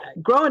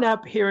growing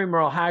up hearing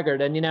Merle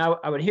Haggard, and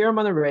I would hear him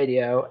on the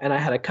radio, and I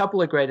had a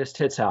couple of greatest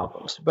hits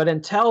albums. But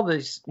until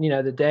this,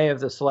 the day of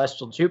the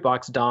Celestial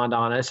Jukebox dawned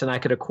on us, and I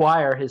could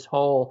acquire his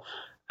whole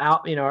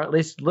out, or at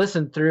least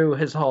listen through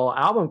his whole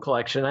album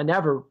collection, I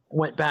never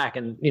went back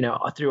and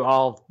through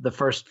all the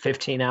first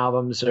 15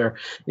 albums, or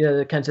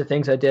the kinds of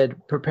things I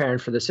did preparing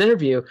for this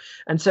interview.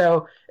 And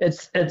so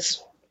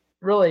it's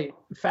really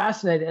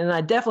fascinating. And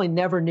I definitely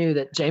never knew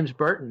that James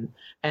Burton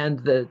and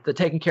the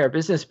Taking Care of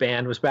Business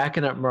band was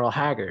backing up Merle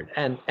Haggard.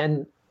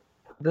 And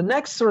the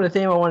next sort of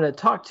thing I wanted to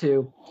talk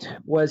to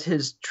was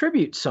his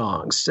tribute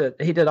songs. So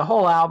he did a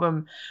whole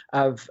album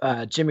of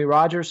Jimmie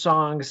Rodgers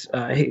songs.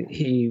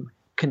 He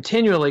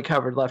continually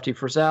covered Lefty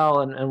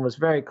Frizzell and was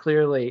very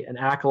clearly an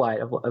acolyte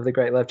of the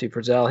great Lefty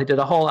Frizzell. He did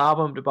a whole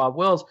album to Bob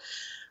Wills.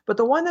 But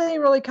the one that he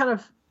really kind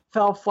of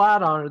fell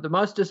flat on, or the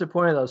most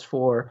disappointing of those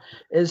four,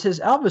 is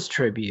his Elvis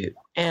tribute.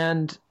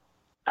 And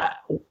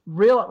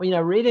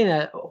reading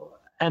it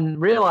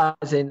and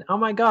realizing, oh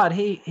my God,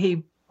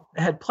 he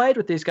had played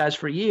with these guys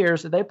for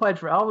years, and they played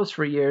for Elvis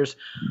for years.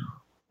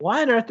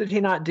 Why on earth did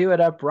he not do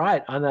it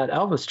upright on that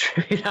Elvis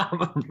tribute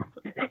album?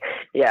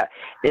 Yeah,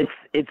 it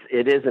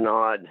is an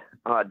odd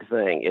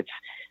thing.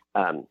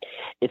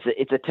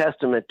 It's a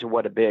testament to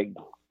what a big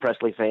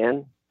Presley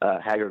fan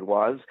Haggard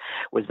was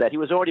that he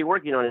was already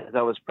working on his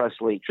Elvis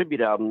Presley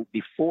tribute album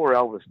before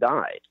Elvis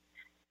died.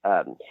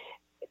 But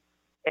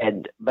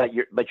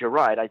you're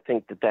right. I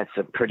think that's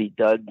a pretty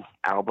dud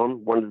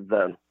album.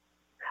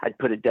 I'd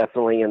put it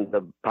definitely in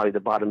probably the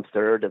bottom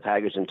third of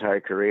Haggard's entire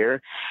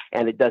career,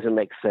 and it doesn't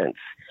make sense.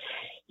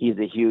 He's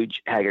a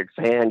huge Haggard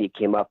fan. He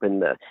came up in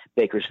the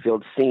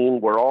Bakersfield scene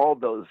where all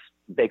those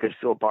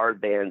Bakersfield bar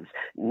bands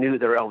knew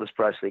their Elvis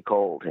Presley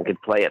cold and could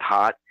play it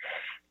hot.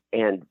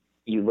 And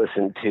you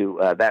listen to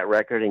that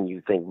record and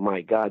you think,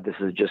 my God, this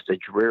is just a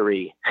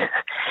dreary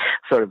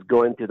sort of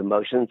going through the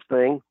motions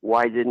thing.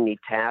 Why didn't he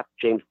tap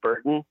James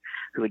Burton,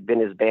 who had been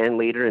his band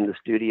leader in the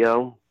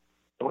studio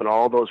on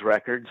all those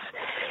records?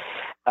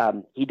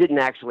 He didn't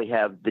actually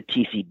have the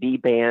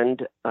TCB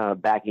band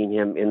backing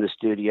him in the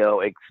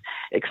studio,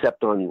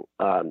 except on,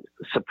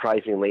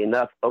 surprisingly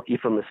enough, Okie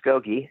from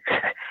Muskogee.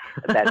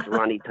 That's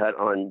Ronnie Tutt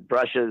on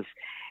brushes,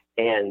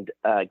 and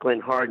Glenn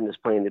Hardin is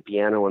playing the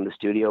piano on the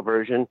studio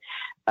version.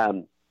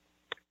 And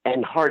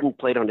Hardin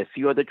played on a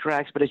few other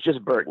tracks, but it's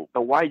just Burton.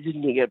 But why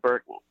didn't he get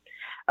Burton?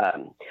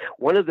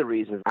 One of the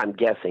reasons, I'm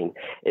guessing,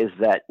 is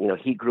that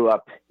he grew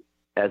up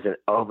as an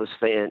Elvis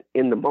fan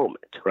in the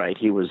moment, right?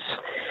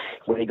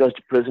 When he goes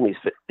to prison,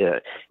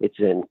 it's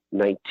in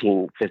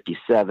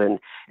 1957,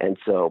 and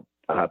so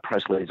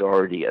Presley's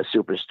already a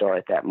superstar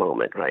at that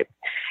moment, right?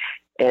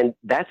 And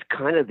that's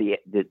kind of the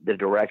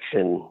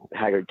direction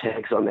Haggard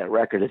takes on that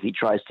record, as he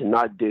tries to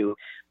not do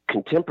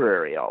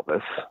contemporary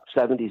Elvis,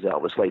 70s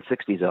Elvis, late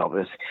 60s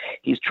Elvis.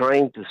 He's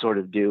trying to sort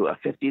of do a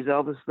 50s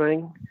Elvis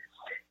thing,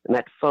 and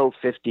that faux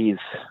 50s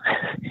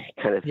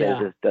kind of thing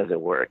just doesn't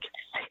work.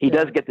 He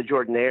does get the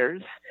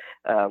Jordanaires,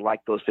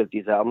 like those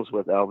 50s albums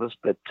with Elvis,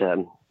 but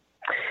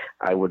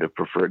I would have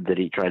preferred that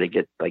he try to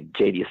get like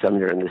J.D.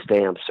 Sumner and the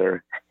Stamps,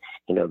 or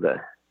the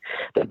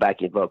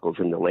backing vocals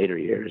in the later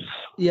years.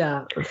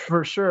 Yeah,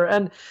 for sure.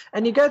 And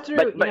you go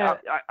through.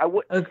 But I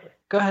would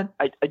go ahead.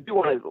 I do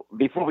want to,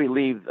 before we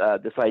leave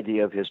this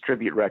idea of his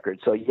tribute record.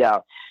 So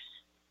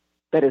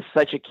that is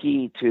such a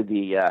key to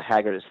the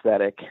Haggard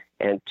aesthetic,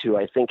 and to,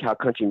 I think, how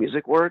country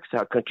music works,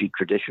 how country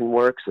tradition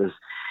works. Is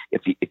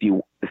if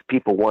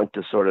people want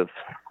to sort of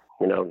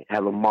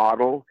have a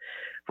model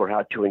for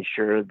how to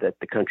ensure that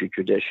the country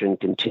tradition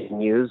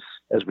continues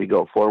as we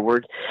go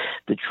forward,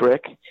 the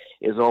trick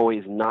is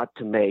always not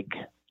to make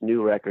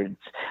new records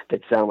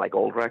that sound like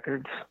old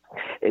records.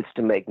 It's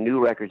to make new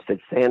records that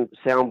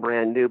sound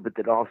brand new, but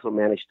that also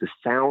manage to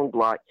sound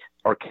like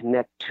or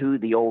connect to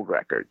the old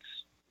records,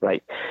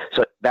 right?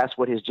 So that's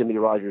what his Jimmie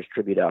Rodgers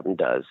tribute album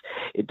does.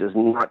 It does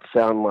not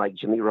sound like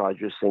Jimmie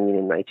Rodgers singing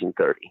in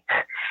 1930.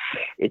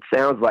 It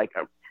sounds like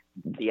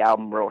the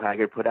album Merle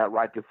Haggard put out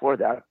right before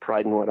that,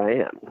 Pride in What I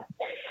Am.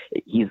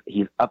 He's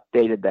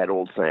updated that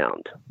old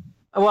sound.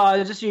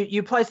 Well, just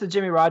you place the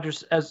Jimmie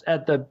Rodgers as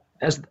at the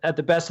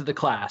best of the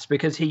class,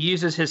 because he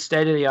uses his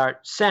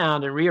state-of-the-art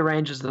sound and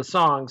rearranges the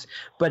songs,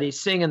 but he's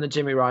singing the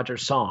Jimmie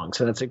Rodgers song.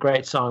 So that's a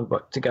great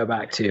songbook to go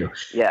back to.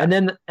 Yeah. And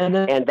then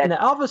the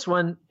Elvis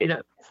one,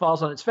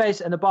 falls on its face,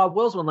 and the Bob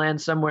Wills one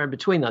lands somewhere in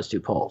between those two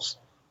poles.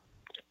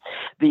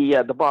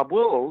 The Bob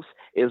Wills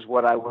is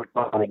what I would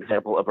call an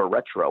example of a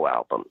retro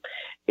album.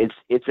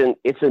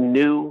 It's a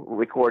new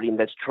recording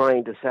that's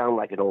trying to sound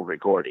like an old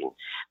recording.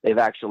 They've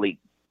actually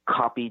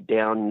copied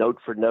down note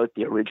for note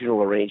the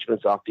original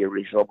arrangements off the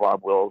original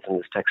Bob Wills and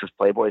his Texas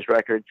Playboys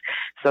records.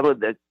 Some of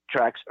the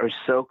tracks are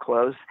so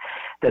close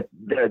that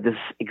they're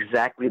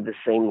exactly the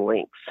same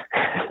lengths.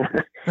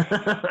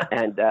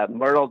 And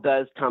Myrtle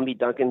does Tommy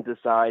Duncan's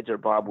asides or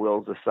Bob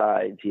Wills'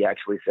 asides. He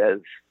actually says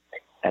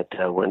at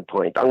one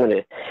point, I'm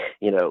going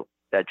to,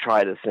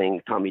 try to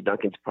sing Tommy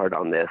Duncan's part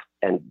on this,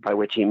 and by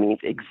which he means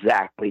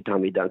exactly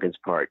Tommy Duncan's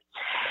part.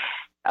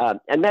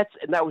 And that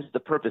was the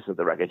purpose of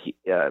the record.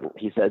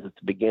 He says at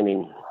the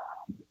beginning,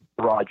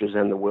 Rogers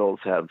and the Wills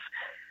have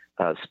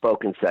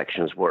spoken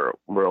sections where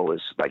Merle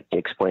is like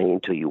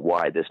explaining to you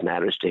why this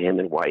matters to him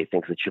and why he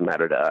thinks it should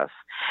matter to us.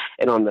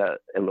 And on the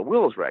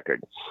Wills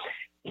record,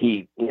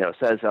 he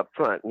says up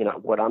front,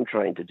 what I'm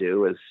trying to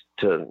do is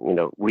to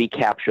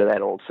recapture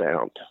that old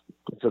sound.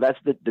 So that's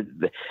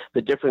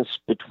the difference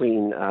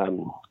between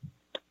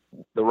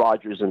the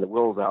Rogers and the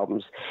Wills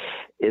albums.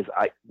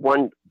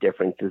 One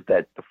difference is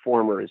that the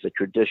former is a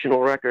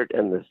traditional record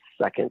and the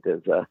second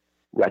is a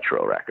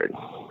retro record.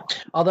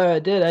 Although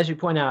it did, as you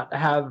point out,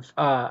 have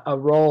a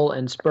role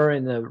in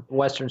spurring the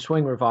Western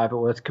swing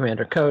revival with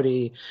Commander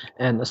Cody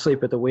and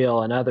Asleep at the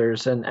Wheel and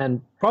others,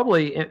 and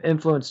probably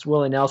influenced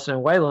Willie Nelson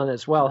and Waylon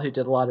as well, who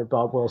did a lot of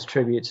Bob Wills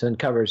tributes and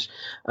covers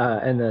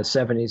in the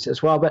 70s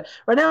as well. But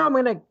right now I'm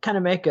going to kind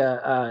of make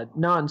a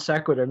non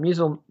sequitur,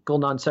 musical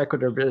non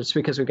sequitur, but it's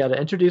because we've got to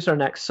introduce our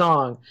next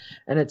song,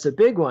 and it's a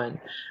big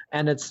one,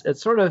 and it's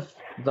sort of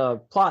the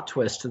plot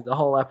twist of the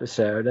whole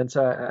episode. And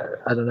so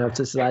I don't know if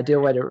this is the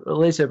ideal way to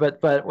release it,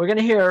 but we're going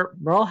to hear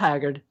Merle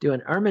Haggard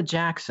doing Irma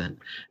Jackson.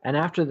 And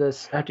after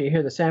you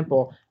hear the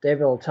sample,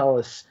 David will tell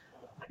us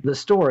the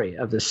story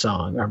of this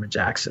song, Irma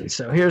Jackson.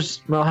 So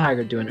here's Merle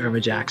Haggard doing Irma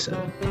Jackson.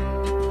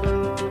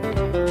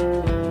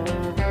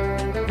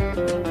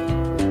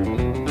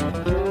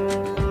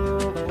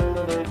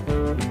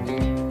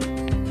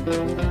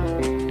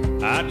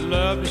 I'd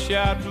love to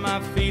shout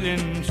my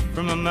feelings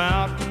from a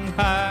mountain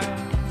high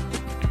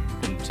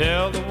and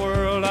tell the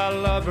world I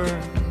love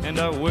her, and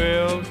I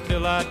will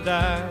till I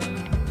die.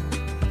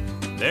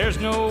 There's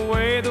no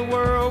way the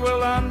world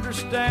will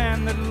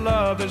understand that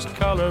love is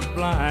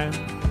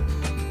colorblind.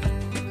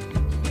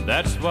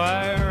 That's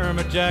why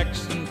Irma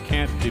Jackson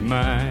can't be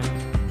mine.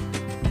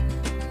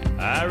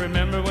 I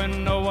remember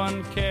when no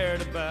one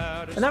cared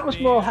about us. And that was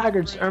Merle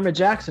Haggard's Irma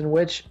Jackson,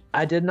 which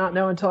I did not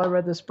know until I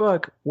read this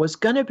book was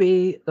going to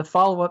be the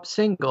follow-up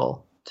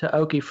single to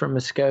Okie from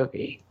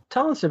Muskogee.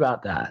 Tell us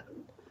about that.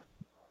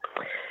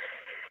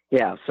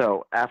 Yeah,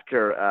 so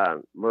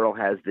after Merle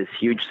has this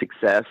huge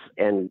success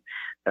and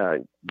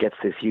gets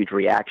this huge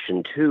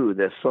reaction to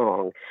this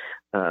song,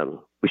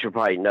 we should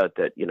probably note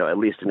that, at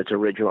least in its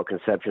original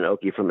conception,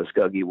 Okie from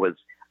Muskogee was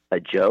a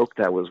joke.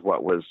 That was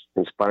what was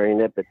inspiring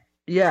it. But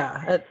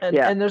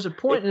and there's a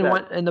point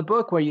in the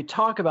book where you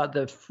talk about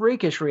the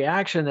freakish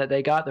reaction that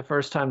they got the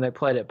first time they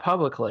played it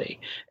publicly.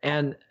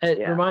 And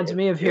it reminds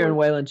me of hearing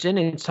Waylon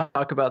Jennings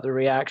talk about the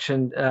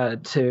reaction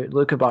to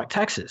Luca Bach,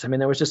 Texas. I mean,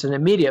 there was just an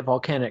immediate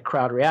volcanic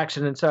crowd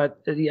reaction. And so,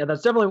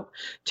 that's definitely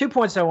 2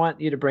 points I want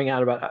you to bring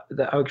out about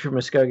the Okie from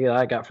Muskogee that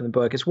I got from the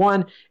book. Is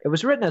one, it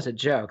was written as a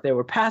joke. They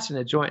were passing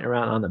a joint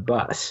around on the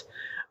bus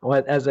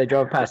as they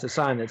drove past a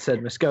sign that said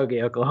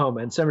Muskogee,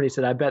 Oklahoma. And somebody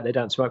said, I bet they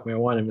don't smoke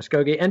marijuana in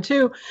Muskogee. And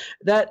two,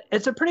 that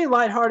it's a pretty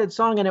lighthearted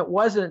song, and it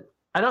wasn't,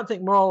 I don't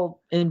think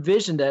Merle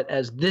envisioned it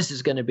as this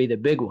is going to be the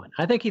big one.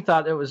 I think he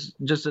thought it was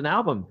just an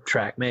album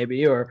track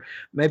maybe, or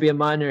maybe a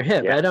minor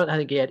hit. Yeah. But I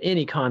think he had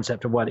any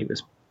concept of what he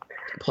was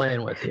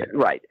playing with here.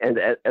 Right. And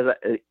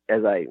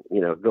as I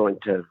go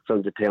into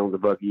some detail in the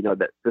book,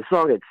 that the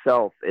song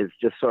itself is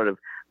just sort of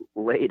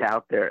laid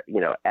out there,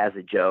 as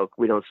a joke.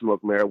 We don't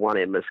smoke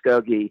marijuana in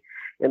Muskogee.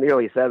 In the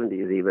early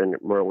 70s, even,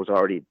 Merle was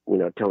already,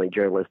 telling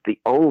journalists the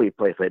only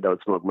place they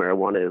don't smoke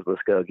marijuana is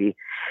Muskogee.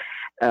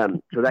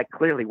 So that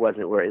clearly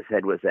wasn't where his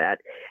head was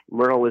at.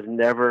 Merle was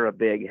never a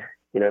big,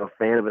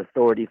 fan of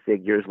authority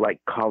figures like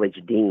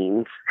college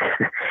deans.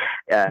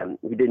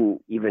 He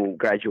didn't even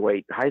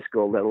graduate high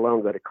school, let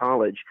alone go to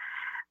college.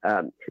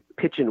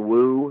 Pitch and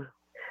woo,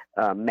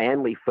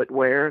 manly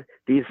footwear,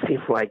 these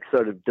seem like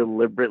sort of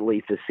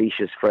deliberately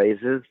facetious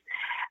phrases.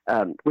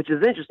 Which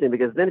is interesting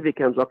because then it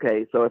becomes,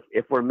 okay, so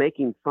if we're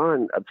making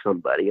fun of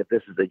somebody, if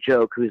this is a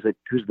joke, who's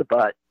the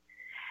butt?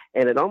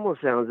 And it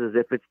almost sounds as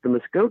if it's the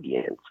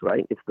Muskogeans,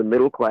 right? It's the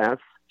middle class,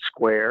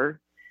 square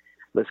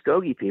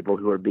Muskogee people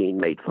who are being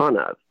made fun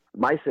of.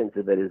 My sense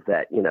of it is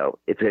that,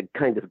 it's a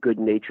kind of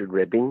good-natured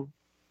ribbing.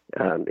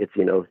 It's,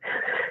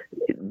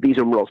 these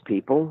are Merle's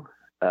people.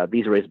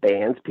 These are his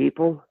band's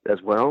people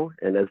as well.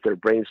 And as they're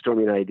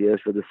brainstorming ideas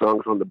for the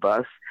songs on the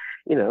bus,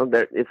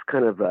 it's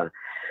kind of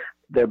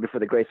there before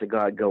the grace of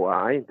God go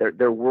I.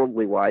 They're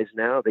worldly wise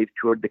now. They've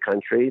toured the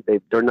country.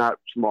 They're not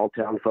small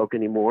town folk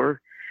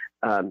anymore.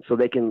 So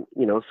they can,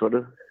 sort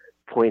of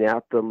point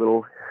out the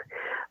little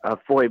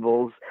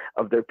foibles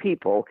of their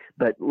people,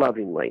 but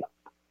lovingly.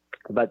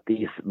 But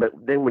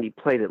then when he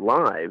played it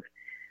live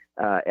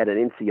at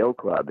an NCO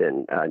club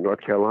in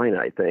North Carolina,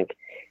 I think,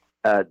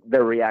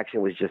 their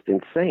reaction was just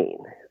insane.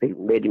 They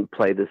made him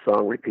play the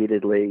song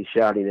repeatedly,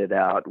 shouting it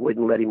out,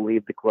 wouldn't let him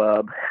leave the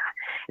club.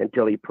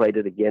 until he played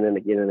it again and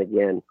again and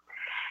again.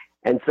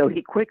 And so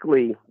he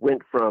quickly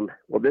went from,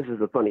 well, this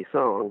is a funny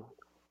song,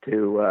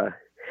 to,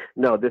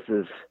 no, this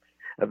is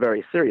a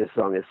very serious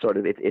song.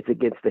 It's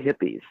against the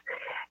hippies.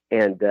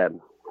 And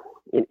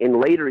in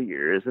later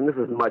years, and this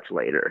is much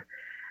later,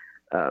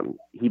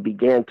 he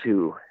began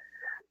to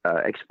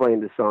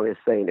explain the song as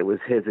saying it was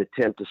his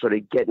attempt to sort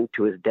of get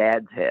into his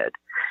dad's head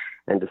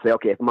and to say,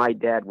 okay, if my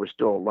dad were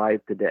still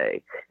alive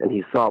today and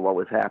he saw what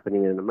was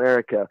happening in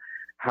America,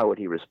 how would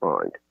he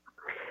respond?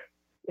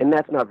 And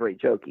that's not very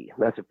jokey.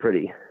 That's a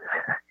pretty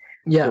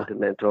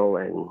sentimental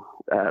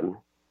and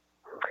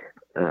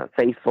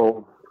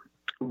faithful,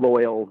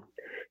 loyal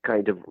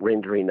kind of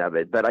rendering of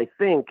it. But I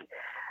think,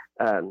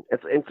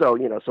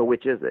 so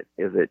which is it?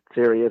 Is it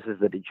serious?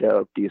 Is it a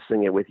joke? Do you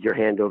sing it with your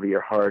hand over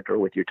your heart or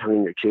with your tongue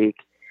in your cheek?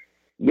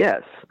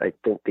 Yes, I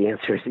think the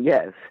answer is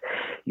yes.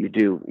 You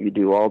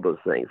do all those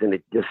things, and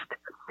it just,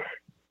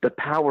 the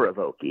power of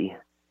Okie,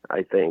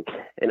 I think,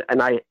 and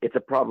it's a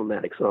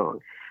problematic song.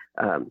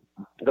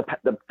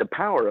 The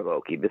power of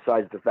Okie,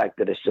 besides the fact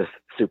that it's just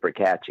super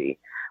catchy.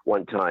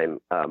 One time,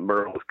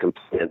 Merle was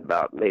complaining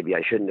about maybe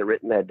I shouldn't have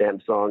written that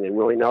damn song, and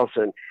Willie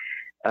Nelson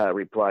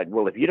replied,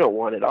 "Well, if you don't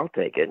want it, I'll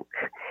take it."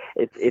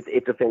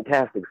 It's a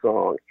fantastic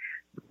song,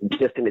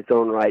 just in its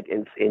own right,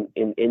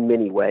 in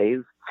many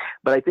ways.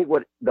 But I think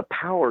what the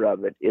power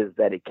of it is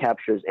that it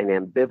captures an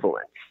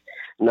ambivalence,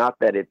 not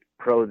that it's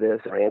pro this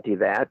or anti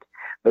that,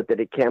 but that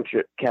it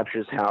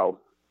captures how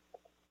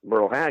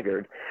Merle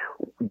Haggard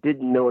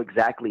didn't know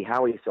exactly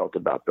how he felt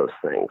about those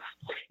things.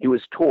 He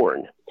was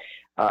torn,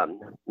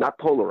 not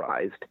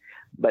polarized,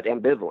 but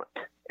ambivalent.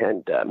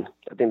 And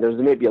I think there's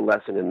maybe a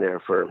lesson in there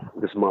for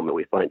this moment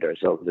we find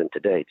ourselves in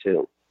today,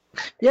 too.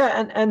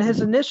 Yeah, and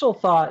his initial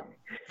thought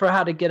for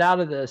how to get out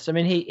of this, I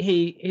mean,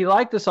 he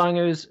liked the song,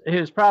 he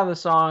was proud of the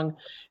song,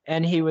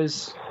 and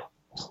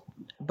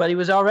but he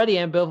was already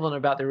ambivalent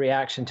about the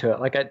reaction to it.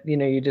 Like,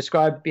 you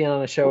described being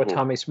on a show with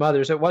Tommy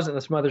Smothers. It wasn't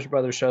the Smothers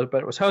Brothers show,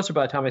 but it was hosted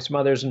by Tommy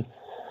Smothers, and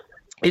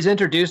he's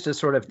introduced as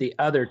sort of the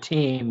other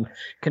team,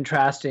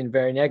 contrasting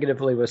very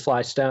negatively with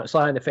Sly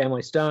and the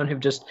Family Stone, who've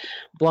just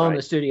blown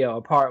the studio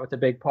apart with a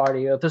big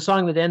party. The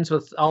song that ends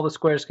with "All the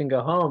Squares Can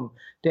Go Home,"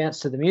 dance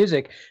to the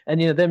music,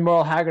 and then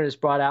Merle Haggard is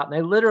brought out, and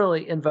they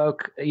literally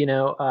invoke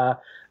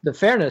the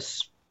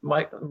fairness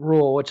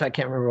rule, which I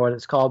can't remember what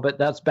it's called, but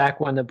that's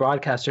back when the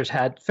broadcasters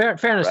had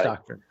fairness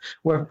doctrine,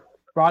 where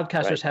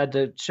broadcasters had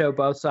to show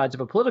both sides of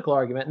a political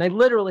argument, and they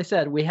literally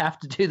said, we have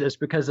to do this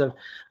because of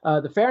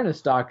the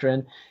fairness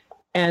doctrine.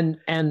 And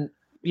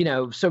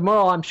so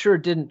Merle, I'm sure,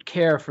 didn't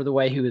care for the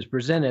way he was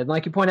presented.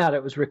 Like you point out,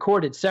 it was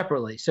recorded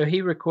separately. So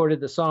he recorded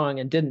the song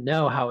and didn't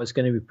know how it was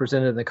going to be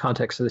presented in the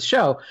context of the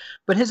show.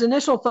 But his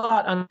initial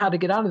thought on how to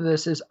get out of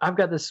this is, I've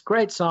got this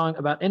great song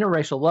about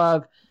interracial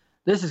love.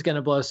 This is going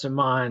to blow some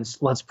minds.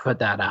 Let's put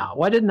that out.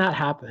 Why didn't that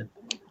happen?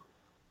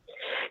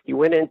 He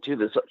went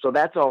into so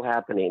that's all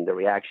happening, the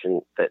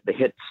reaction, the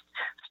hits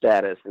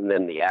status, and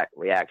then the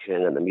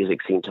reaction and the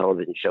music scene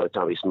television show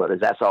Tommy Smothers.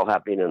 That's all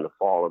happening in the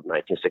fall of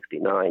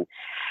 1969.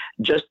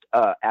 Just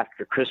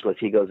after Christmas,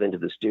 he goes into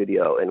the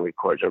studio and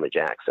records Irma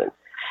Jackson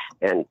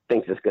and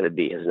thinks it's going to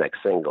be his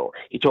next single.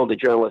 He told the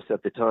journalist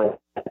at the time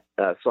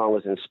the song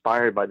was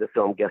inspired by the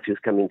film Guess Who's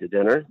Coming to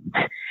Dinner,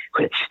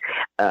 which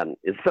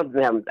is something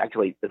that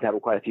has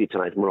happened quite a few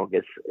times. Merle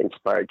gets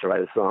inspired to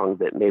write a song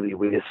that maybe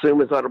we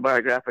assume is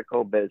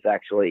autobiographical, but it's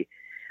actually,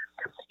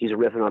 he's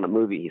riffing on a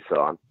movie he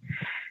saw.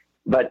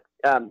 But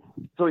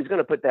so he's going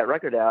to put that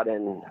record out,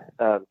 and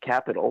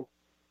Capitol,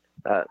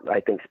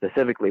 I think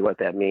specifically what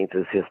that means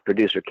is his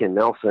producer, Ken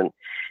Nelson,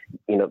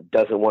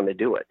 doesn't want to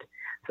do it.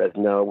 Says,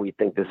 no, we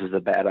think this is a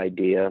bad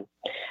idea.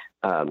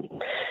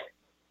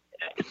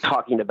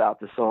 Talking about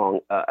the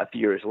song a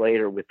few years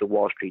later with the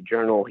Wall Street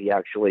Journal, he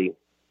actually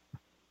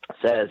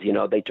says,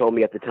 they told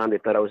me at the time they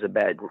thought it was a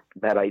bad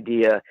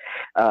idea,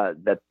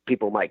 that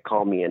people might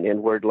call me an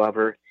N-word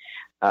lover.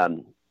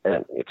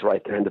 It's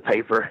right there in the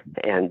paper,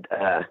 and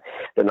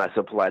they're not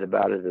so polite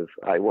about it as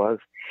I was.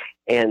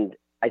 And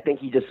I think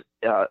he just,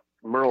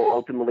 Merle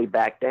ultimately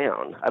backed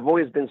down. I've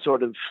always been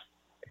sort of,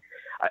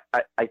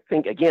 I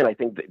think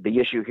the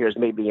issue here is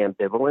maybe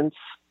ambivalence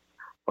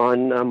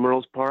on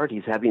Merle's part.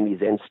 He's having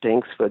these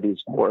instincts for these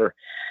more,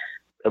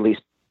 at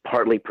least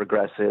partly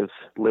progressive,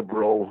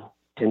 liberal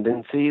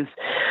tendencies.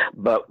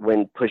 But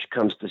when push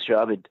comes to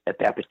shove, at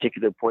that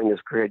particular point in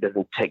his career, it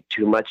doesn't take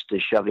too much to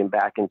shove him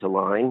back into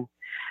line.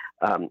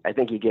 I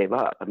think he gave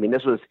up. I mean,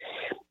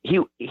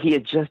 he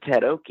had just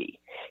had Okie.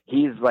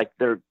 He's like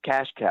their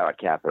cash cow at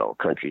Capitol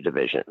Country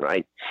Division,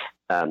 right?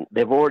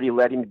 They've already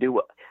let him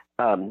do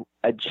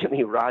a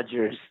Jimmy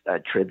Rogers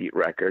tribute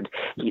record.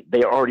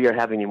 They already are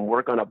having him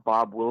work on a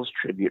Bob Wills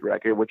tribute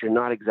record, which are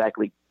not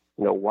exactly,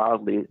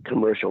 wildly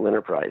commercial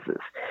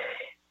enterprises.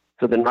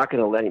 So they're not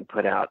going to let him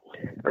put out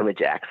Irma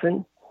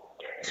Jackson.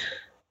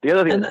 The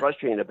other thing that's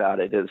frustrating about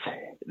it is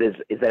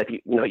that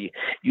if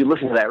you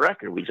listen to that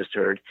record we just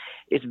heard,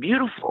 it's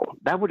beautiful.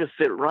 That would have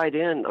fit right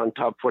in on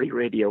Top 40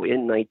 radio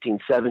in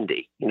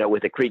 1970,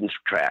 with a Creedence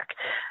track.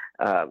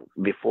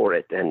 before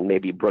it, and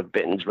maybe Brooke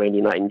Benton's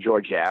Rainy Night in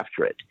Georgia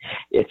after it.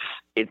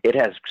 It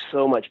has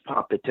so much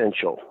pop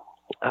potential,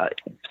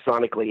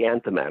 sonically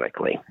and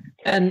thematically.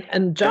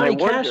 And Johnny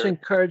Cash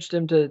encouraged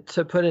him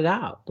to put it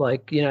out,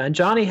 like, you know, and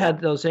Johnny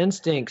had those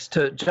instincts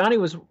Johnny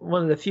was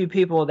one of the few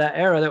people of that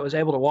era that was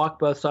able to walk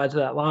both sides of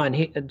that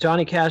line.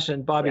 Johnny Cash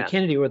and Bobby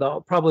Kennedy were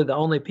probably the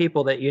only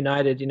people that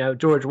united, you know,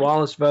 George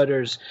Wallace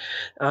voters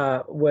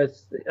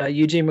with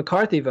Eugene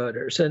McCarthy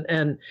voters,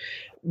 and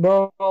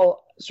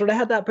Merle sort of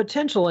had that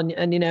potential,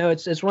 and you know,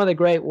 it's one of the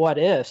great what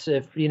ifs.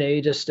 If, you know,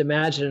 you just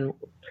imagine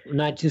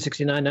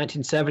 1969,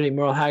 1970,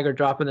 Merle Haggard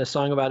dropping this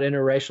song about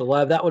interracial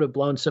love, that would have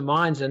blown some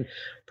minds and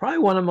probably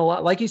won him a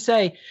lot. Like you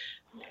say,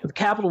 the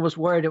Capitol was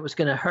worried it was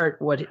going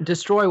to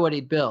destroy what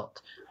he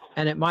built,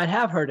 and it might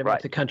have hurt him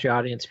with the country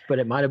audience, but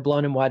it might have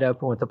blown him wide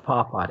open with the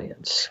pop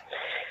audience.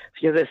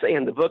 As I say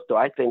in the book, though,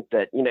 I think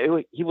that, you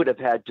know, he would have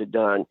had to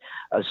done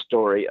a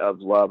story of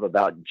love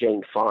about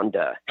Jane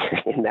Fonda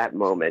in that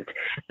moment.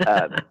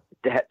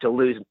 To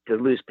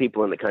lose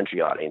people in the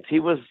country audience. He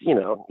was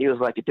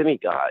like a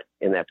demigod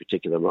in that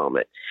particular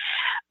moment.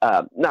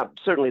 Now,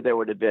 certainly there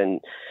would have been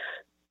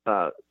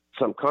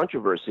some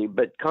controversy,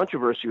 but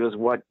controversy was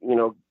what, you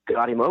know,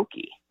 got him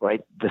Okie,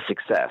 right? The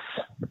success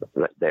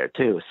right there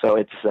too. So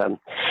it's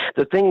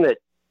the thing that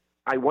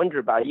I wonder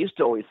about. I used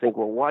to always think,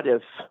 well, what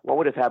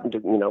would have happened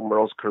to, you know,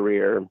 Merle's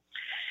career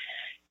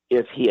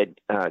if he had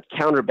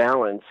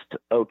counterbalanced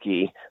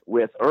Okie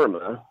with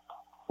Irma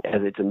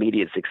as its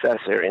immediate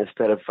successor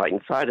instead of Fight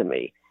Inside of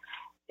Me.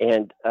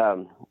 And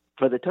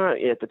at the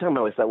time I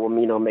always thought, well,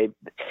 you know, maybe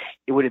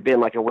it would have been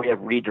like a way of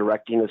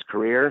redirecting his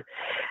career.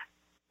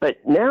 But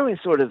now I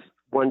sort of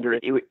wonder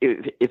if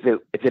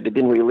it had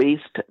been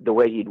released the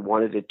way he'd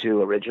wanted it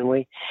to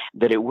originally,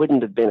 that it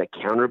wouldn't have been a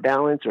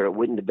counterbalance, or it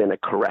wouldn't have been a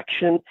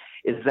correction,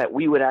 is that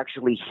we would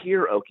actually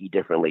hear Okie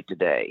differently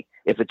today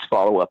if its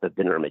follow-up had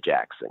been Irma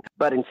Jackson.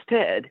 But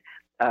instead,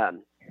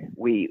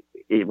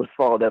 it was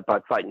followed up by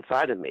Fight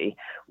Inside of Me,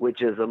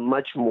 which is a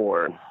much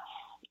more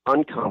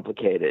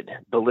uncomplicated,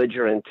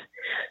 belligerent,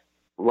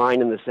 line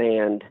in the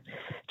sand,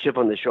 chip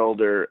on the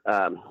shoulder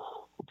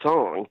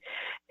song.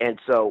 And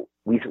so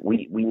we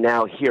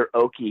now hear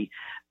Okie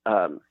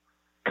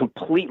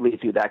completely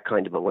through that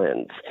kind of a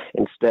lens,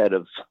 instead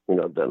of, you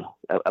know,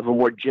 of a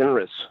more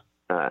generous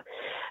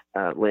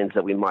lens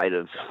that we might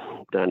have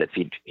done if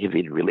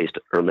he'd released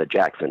Irma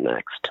Jackson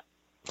next.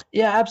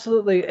 Yeah,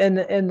 absolutely. In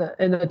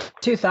the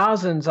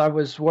 2000s, I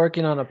was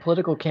working on a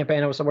political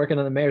campaign. I was working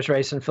on the mayor's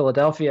race in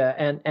Philadelphia,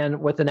 and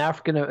with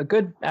a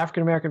good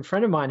African-American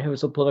friend of mine who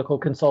was a political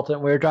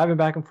consultant. We were driving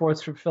back and forth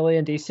through Philly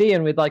and DC,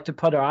 and we'd like to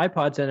put our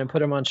iPods in and put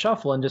them on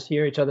shuffle and just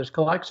hear each other's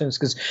collections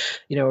because,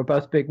 you know, we're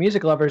both big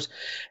music lovers.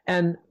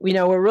 And, you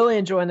know, we're really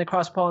enjoying the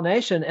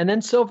cross-pollination. And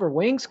then Silver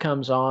Wings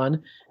comes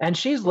on, and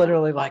she's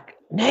literally like,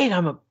 Nate,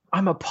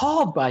 I'm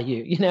appalled by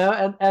you, you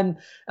know, and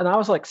I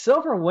was like,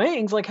 Silver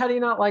Wings, like, how do you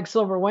not like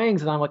Silver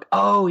Wings? And I'm like,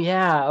 oh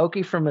yeah,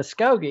 Okie from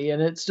Muskogee.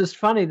 And it's just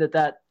funny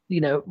that,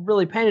 you know,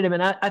 really painted him.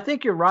 And I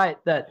think you're right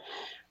that,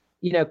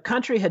 you know,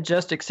 country had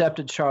just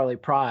accepted Charley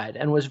Pride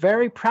and was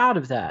very proud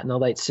of that in the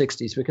late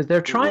 60s, because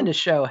they're trying to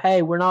show,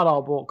 hey, we're not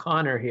all Bull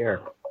Connor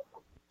here.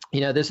 You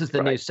know, this is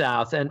the New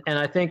South. And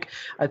I think,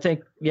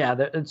 yeah,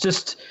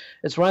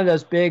 it's one of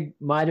those big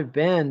might have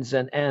beens,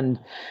 and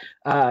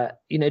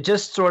you know,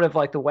 just sort of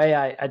like the way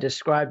I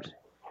described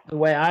the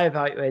way I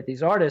evaluate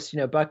these artists, you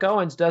know, Buck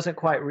Owens doesn't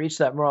quite reach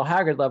that Merle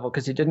Haggard level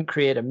because he didn't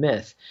create a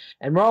myth.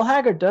 And Merle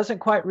Haggard doesn't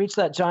quite reach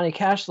that Johnny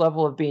Cash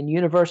level of being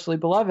universally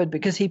beloved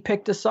because he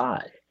picked a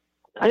side.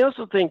 I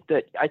also think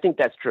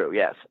that's true.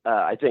 Yes.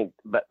 I think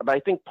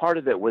part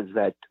of it was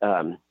that,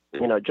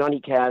 you know,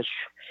 Johnny Cash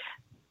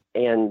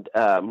and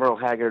Merle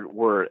Haggard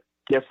were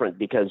different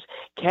because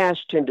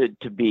Cash tended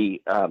to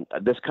be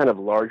this kind of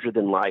larger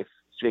than life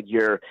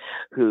figure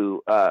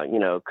who, you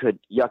know, could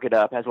yuck it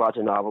up, has lots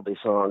of novelty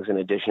songs in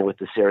addition with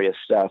the serious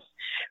stuff,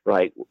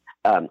 right?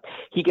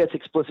 He gets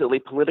explicitly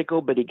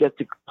political, but he gets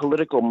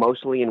political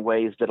mostly in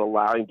ways that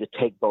allow him to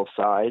take both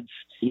sides.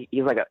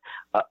 He's like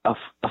a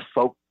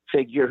folk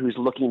figure who's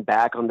looking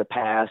back on the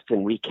past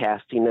and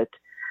recasting it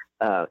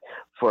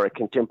for a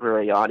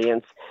contemporary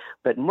audience.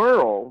 But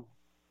Merle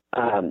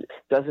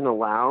doesn't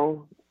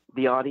allow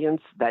the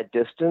audience that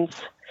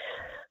distance.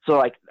 So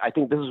I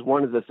think this is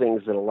one of the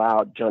things that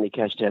allowed Johnny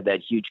Cash to have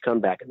that huge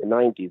comeback in the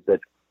 90s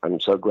that I'm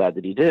so glad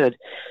that he did.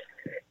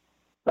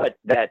 But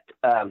that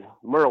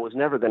Merle was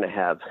never going to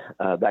have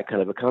that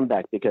kind of a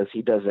comeback because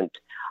he doesn't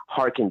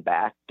harken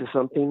back to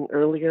something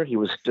earlier. He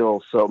was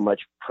still so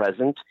much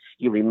present.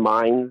 He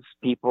reminds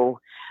people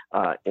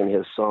in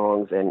his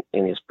songs and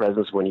in his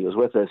presence when he was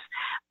with us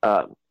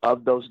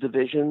of those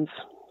divisions.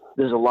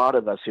 There's a lot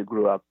of us who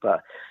grew up,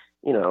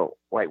 you know,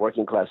 white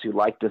working class who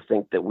like to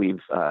think that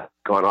we've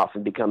gone off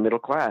and become middle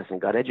class and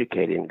got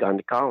educated and gone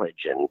to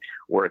college and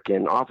work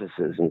in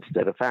offices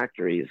instead of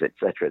factories, et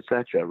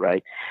cetera,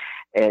 right?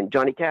 And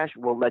Johnny Cash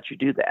will let you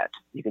do that.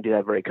 You can do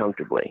that very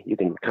comfortably. You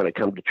can kind of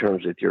come to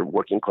terms with your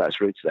working class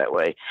roots that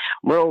way.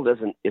 Merle is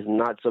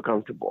not so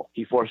comfortable.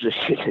 He forces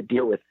you to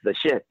deal with the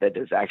shit that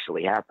is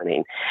actually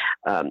happening.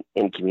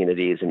 in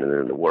communities and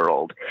in the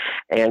world,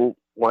 and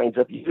winds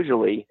up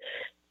usually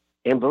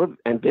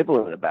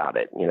ambivalent about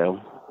it,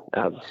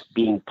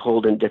 being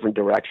pulled in different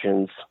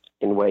directions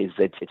in ways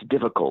that it's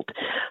difficult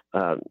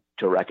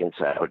to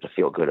reconcile or to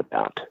feel good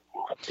about.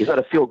 He's not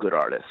a feel-good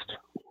artist.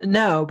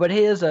 No, but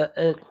he is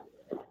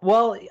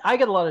well, I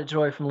get a lot of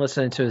joy from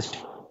listening to his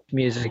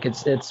music.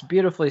 It's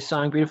beautifully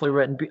sung, beautifully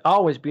written,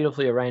 always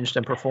beautifully arranged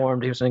and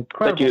performed. He was an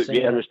incredible singer.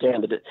 You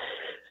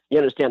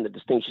understand the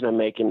distinction I'm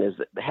making is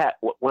that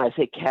when I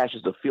say Cash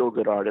is a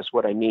feel-good artist,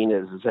 what I mean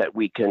is that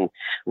we can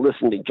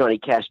listen to Johnny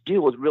Cash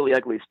deal with really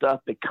ugly stuff,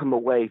 but come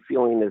away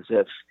feeling as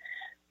if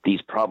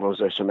these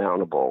problems are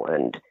surmountable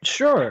and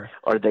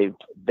or they've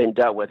been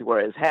dealt with.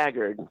 Whereas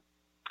Haggard,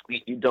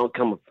 you don't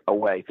come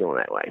away feeling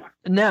that way.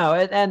 No,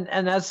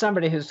 and as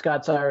somebody who's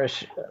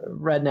Scots-Irish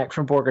redneck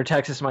from Borger,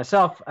 Texas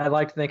myself, I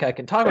like to think I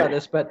can talk about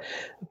this. But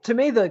to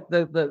me,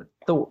 the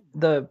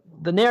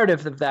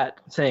narrative of that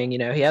saying,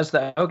 he has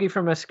the Ogie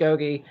from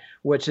Muskogee,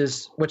 which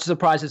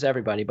surprises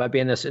everybody by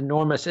being this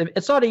enormous.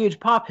 It's not a huge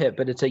pop hit,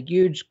 but it's a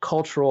huge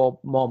cultural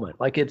moment.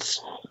 Like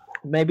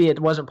maybe it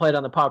wasn't played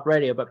on the pop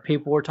radio, but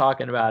people were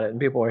talking about it and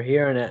people were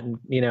hearing it. And,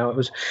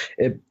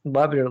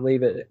 Love It or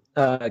Leave It.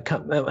 Love It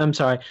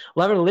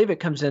or Leave It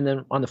comes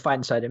in on the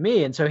Fighting Side of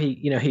Me. And so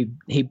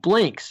he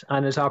blinks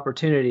on his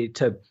opportunity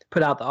to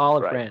put out the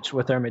olive branch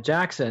with Irma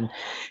Jackson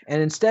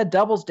and instead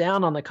doubles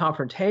down on the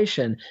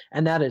confrontation.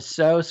 And that is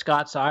so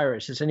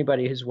Scots-Irish, as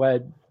anybody who's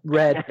read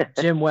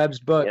Jim Webb's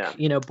book,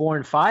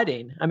 Born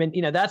Fighting. I mean,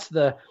 that's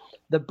the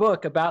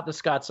book about the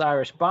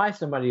Scots-Irish by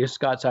somebody who's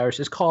Scots-Irish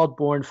is called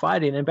Born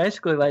Fighting, and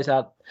basically lays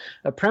out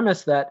a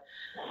premise that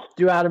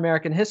throughout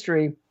American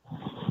history,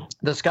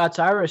 the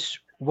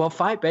Scots-Irish will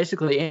fight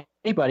basically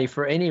anybody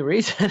for any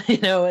reason.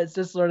 It's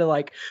just sort of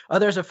like, oh,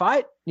 there's a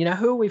fight.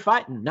 Who are we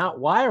fighting? Not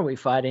why are we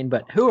fighting,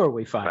 but who are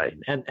we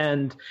fighting? Right.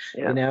 And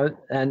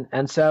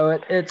so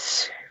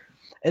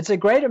it's a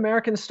great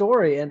American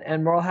story,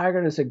 and Merle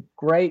Haggard is a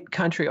great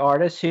country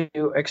artist who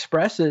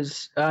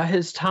expresses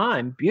his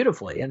time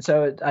beautifully. And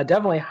so I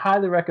definitely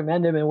highly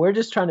recommend him. And we're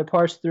just trying to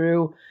parse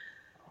through,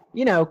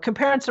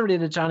 comparing somebody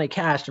to Johnny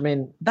Cash. I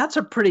mean, that's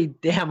a pretty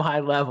damn high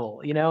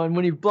level, and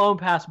when you've blown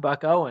past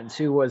Buck Owens,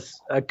 who was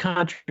a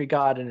country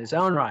god in his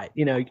own right,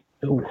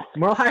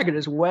 Merle Haggard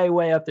is way,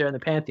 way up there in the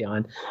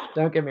pantheon.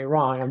 Don't get me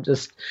wrong. I'm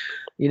just,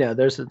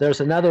 there's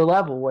another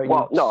level where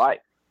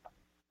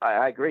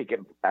I agree.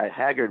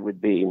 Haggard would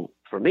be,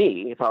 for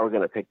me, if I were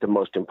going to pick the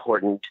most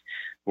important,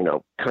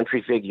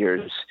 country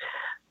figures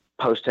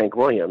post Hank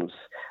Williams,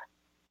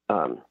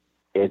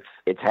 it's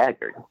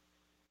Haggard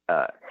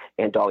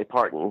and Dolly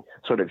Parton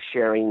sort of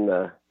sharing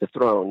the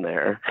throne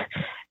there,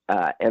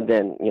 and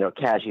then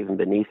Cash even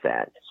beneath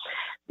that.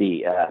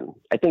 I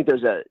think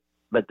there's So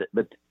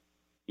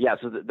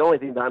the only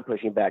thing that I'm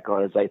pushing back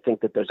on is I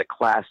think that there's a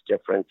class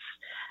difference.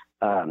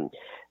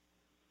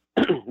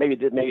 Maybe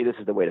this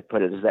is the way to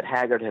put it, is that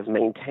Haggard has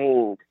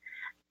maintained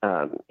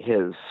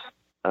his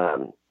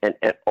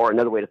or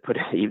another way to put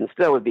it even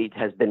still would be,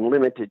 has been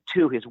limited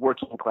to his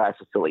working class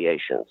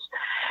affiliations.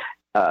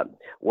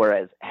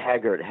 Whereas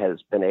Haggard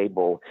has been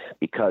able,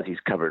 because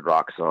he's covered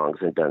rock songs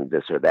and done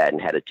this or that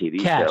and had a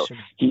TV show,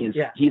 he's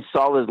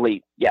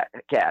solidly,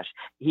 Cash,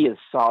 he is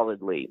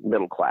solidly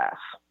middle class.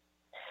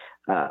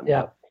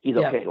 He's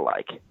okay to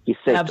like. He's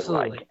safe to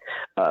like.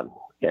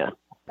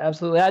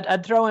 Absolutely.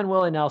 I'd throw in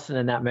Willie Nelson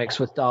in that mix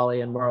with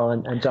Dolly and Merle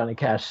and Johnny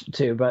Cash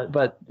too.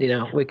 But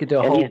we could do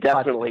a whole. And he's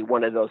definitely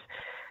one of those.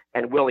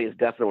 And Willie is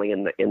definitely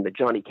in the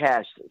Johnny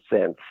Cash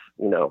sense,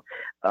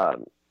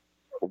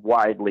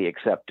 widely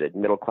accepted,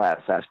 middle class,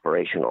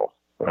 aspirational,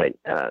 right?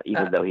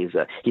 Even though he's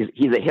a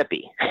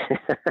hippie.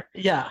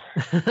 Yeah,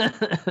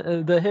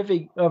 the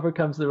hippie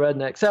overcomes the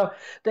redneck. So,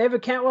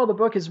 David Cantwell, the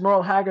book is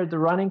Merle Haggard, The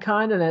Running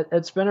Kind, and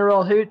it's been a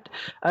real hoot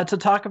to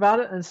talk about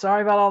it. And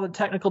sorry about all the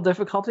technical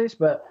difficulties,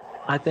 but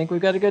I think we've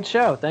got a good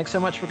show. Thanks so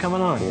much for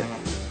coming on. Yeah.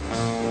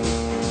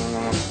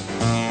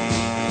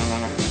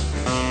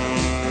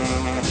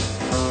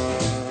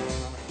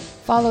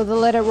 Follow the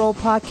Let It Roll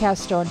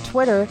podcast on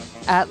Twitter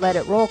at Let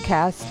It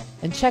Rollcast,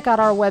 and check out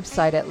our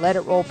website at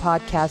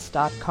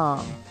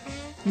letitrollpodcast.com.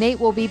 Nate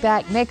will be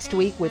back next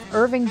week with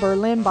Irving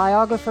Berlin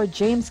biographer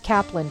James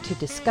Kaplan to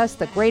discuss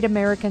the great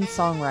American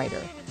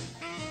songwriter.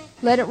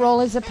 Let It Roll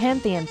is a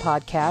Pantheon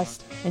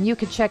podcast, and you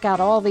can check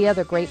out all the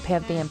other great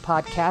Pantheon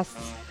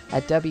podcasts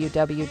at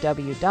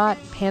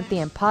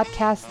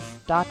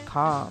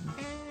www.pantheonpodcasts.com.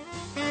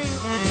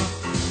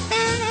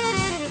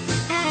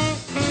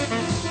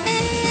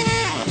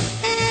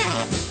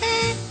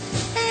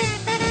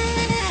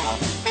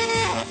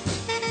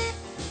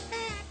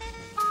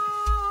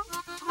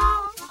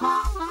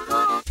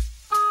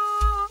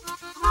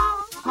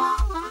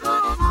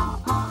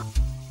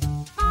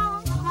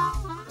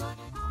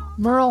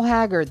 Merle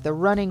Haggard, The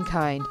Running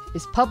Kind,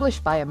 is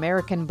published by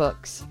American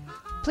Books.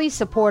 Please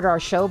support our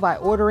show by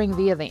ordering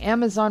via the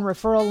Amazon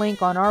referral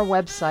link on our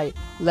website,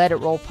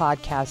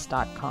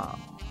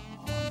 letitrollpodcast.com.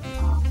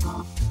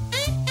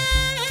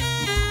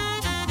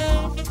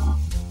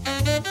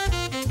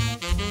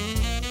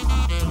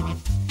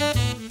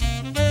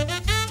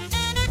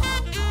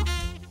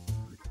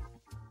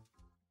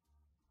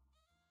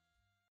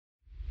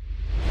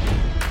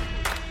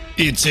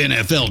 It's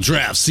NFL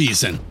draft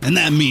season, and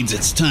that means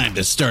it's time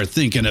to start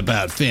thinking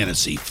about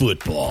fantasy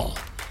football.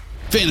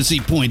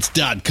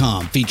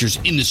 FantasyPoints.com features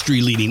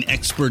industry-leading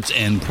experts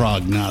and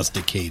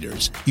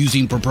prognosticators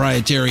using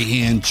proprietary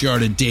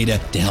hand-charted data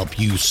to help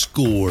you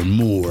score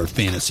more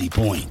fantasy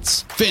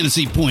points.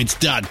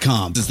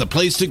 FantasyPoints.com is the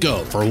place to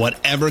go for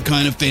whatever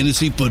kind of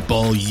fantasy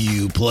football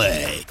you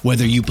play.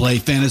 Whether you play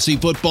fantasy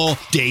football,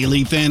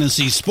 daily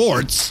fantasy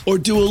sports, or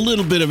do a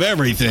little bit of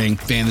everything,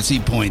 Fantasy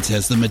Points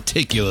has the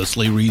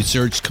meticulously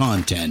researched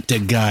content to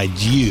guide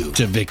you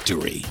to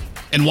victory.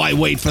 And why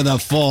wait for the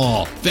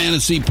fall?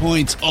 Fantasy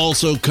Points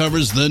also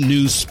covers the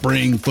new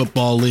spring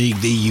football league,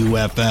 the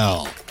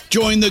UFL.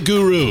 Join the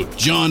guru,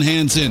 John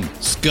Hansen,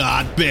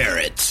 Scott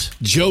Barrett,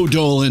 Joe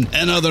Dolan,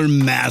 and other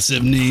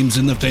massive names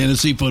in the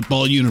fantasy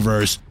football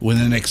universe with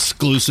an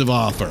exclusive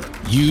offer.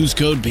 Use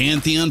code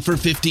Pantheon for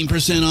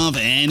 15% off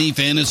any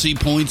Fantasy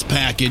Points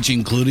package,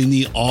 including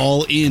the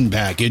all-in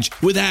package,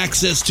 with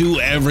access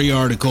to every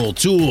article,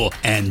 tool,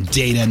 and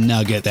data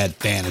nugget that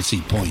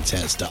Fantasy Points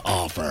has to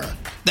offer.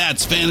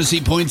 That's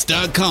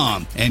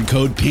FantasyPoints.com and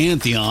code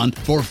Pantheon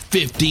for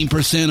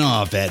 15%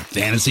 off at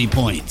Fantasy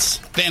Points.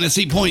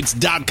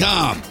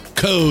 FantasyPoints.com,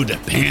 code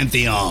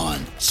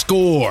Pantheon.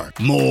 Score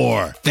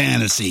more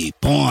fantasy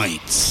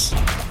points.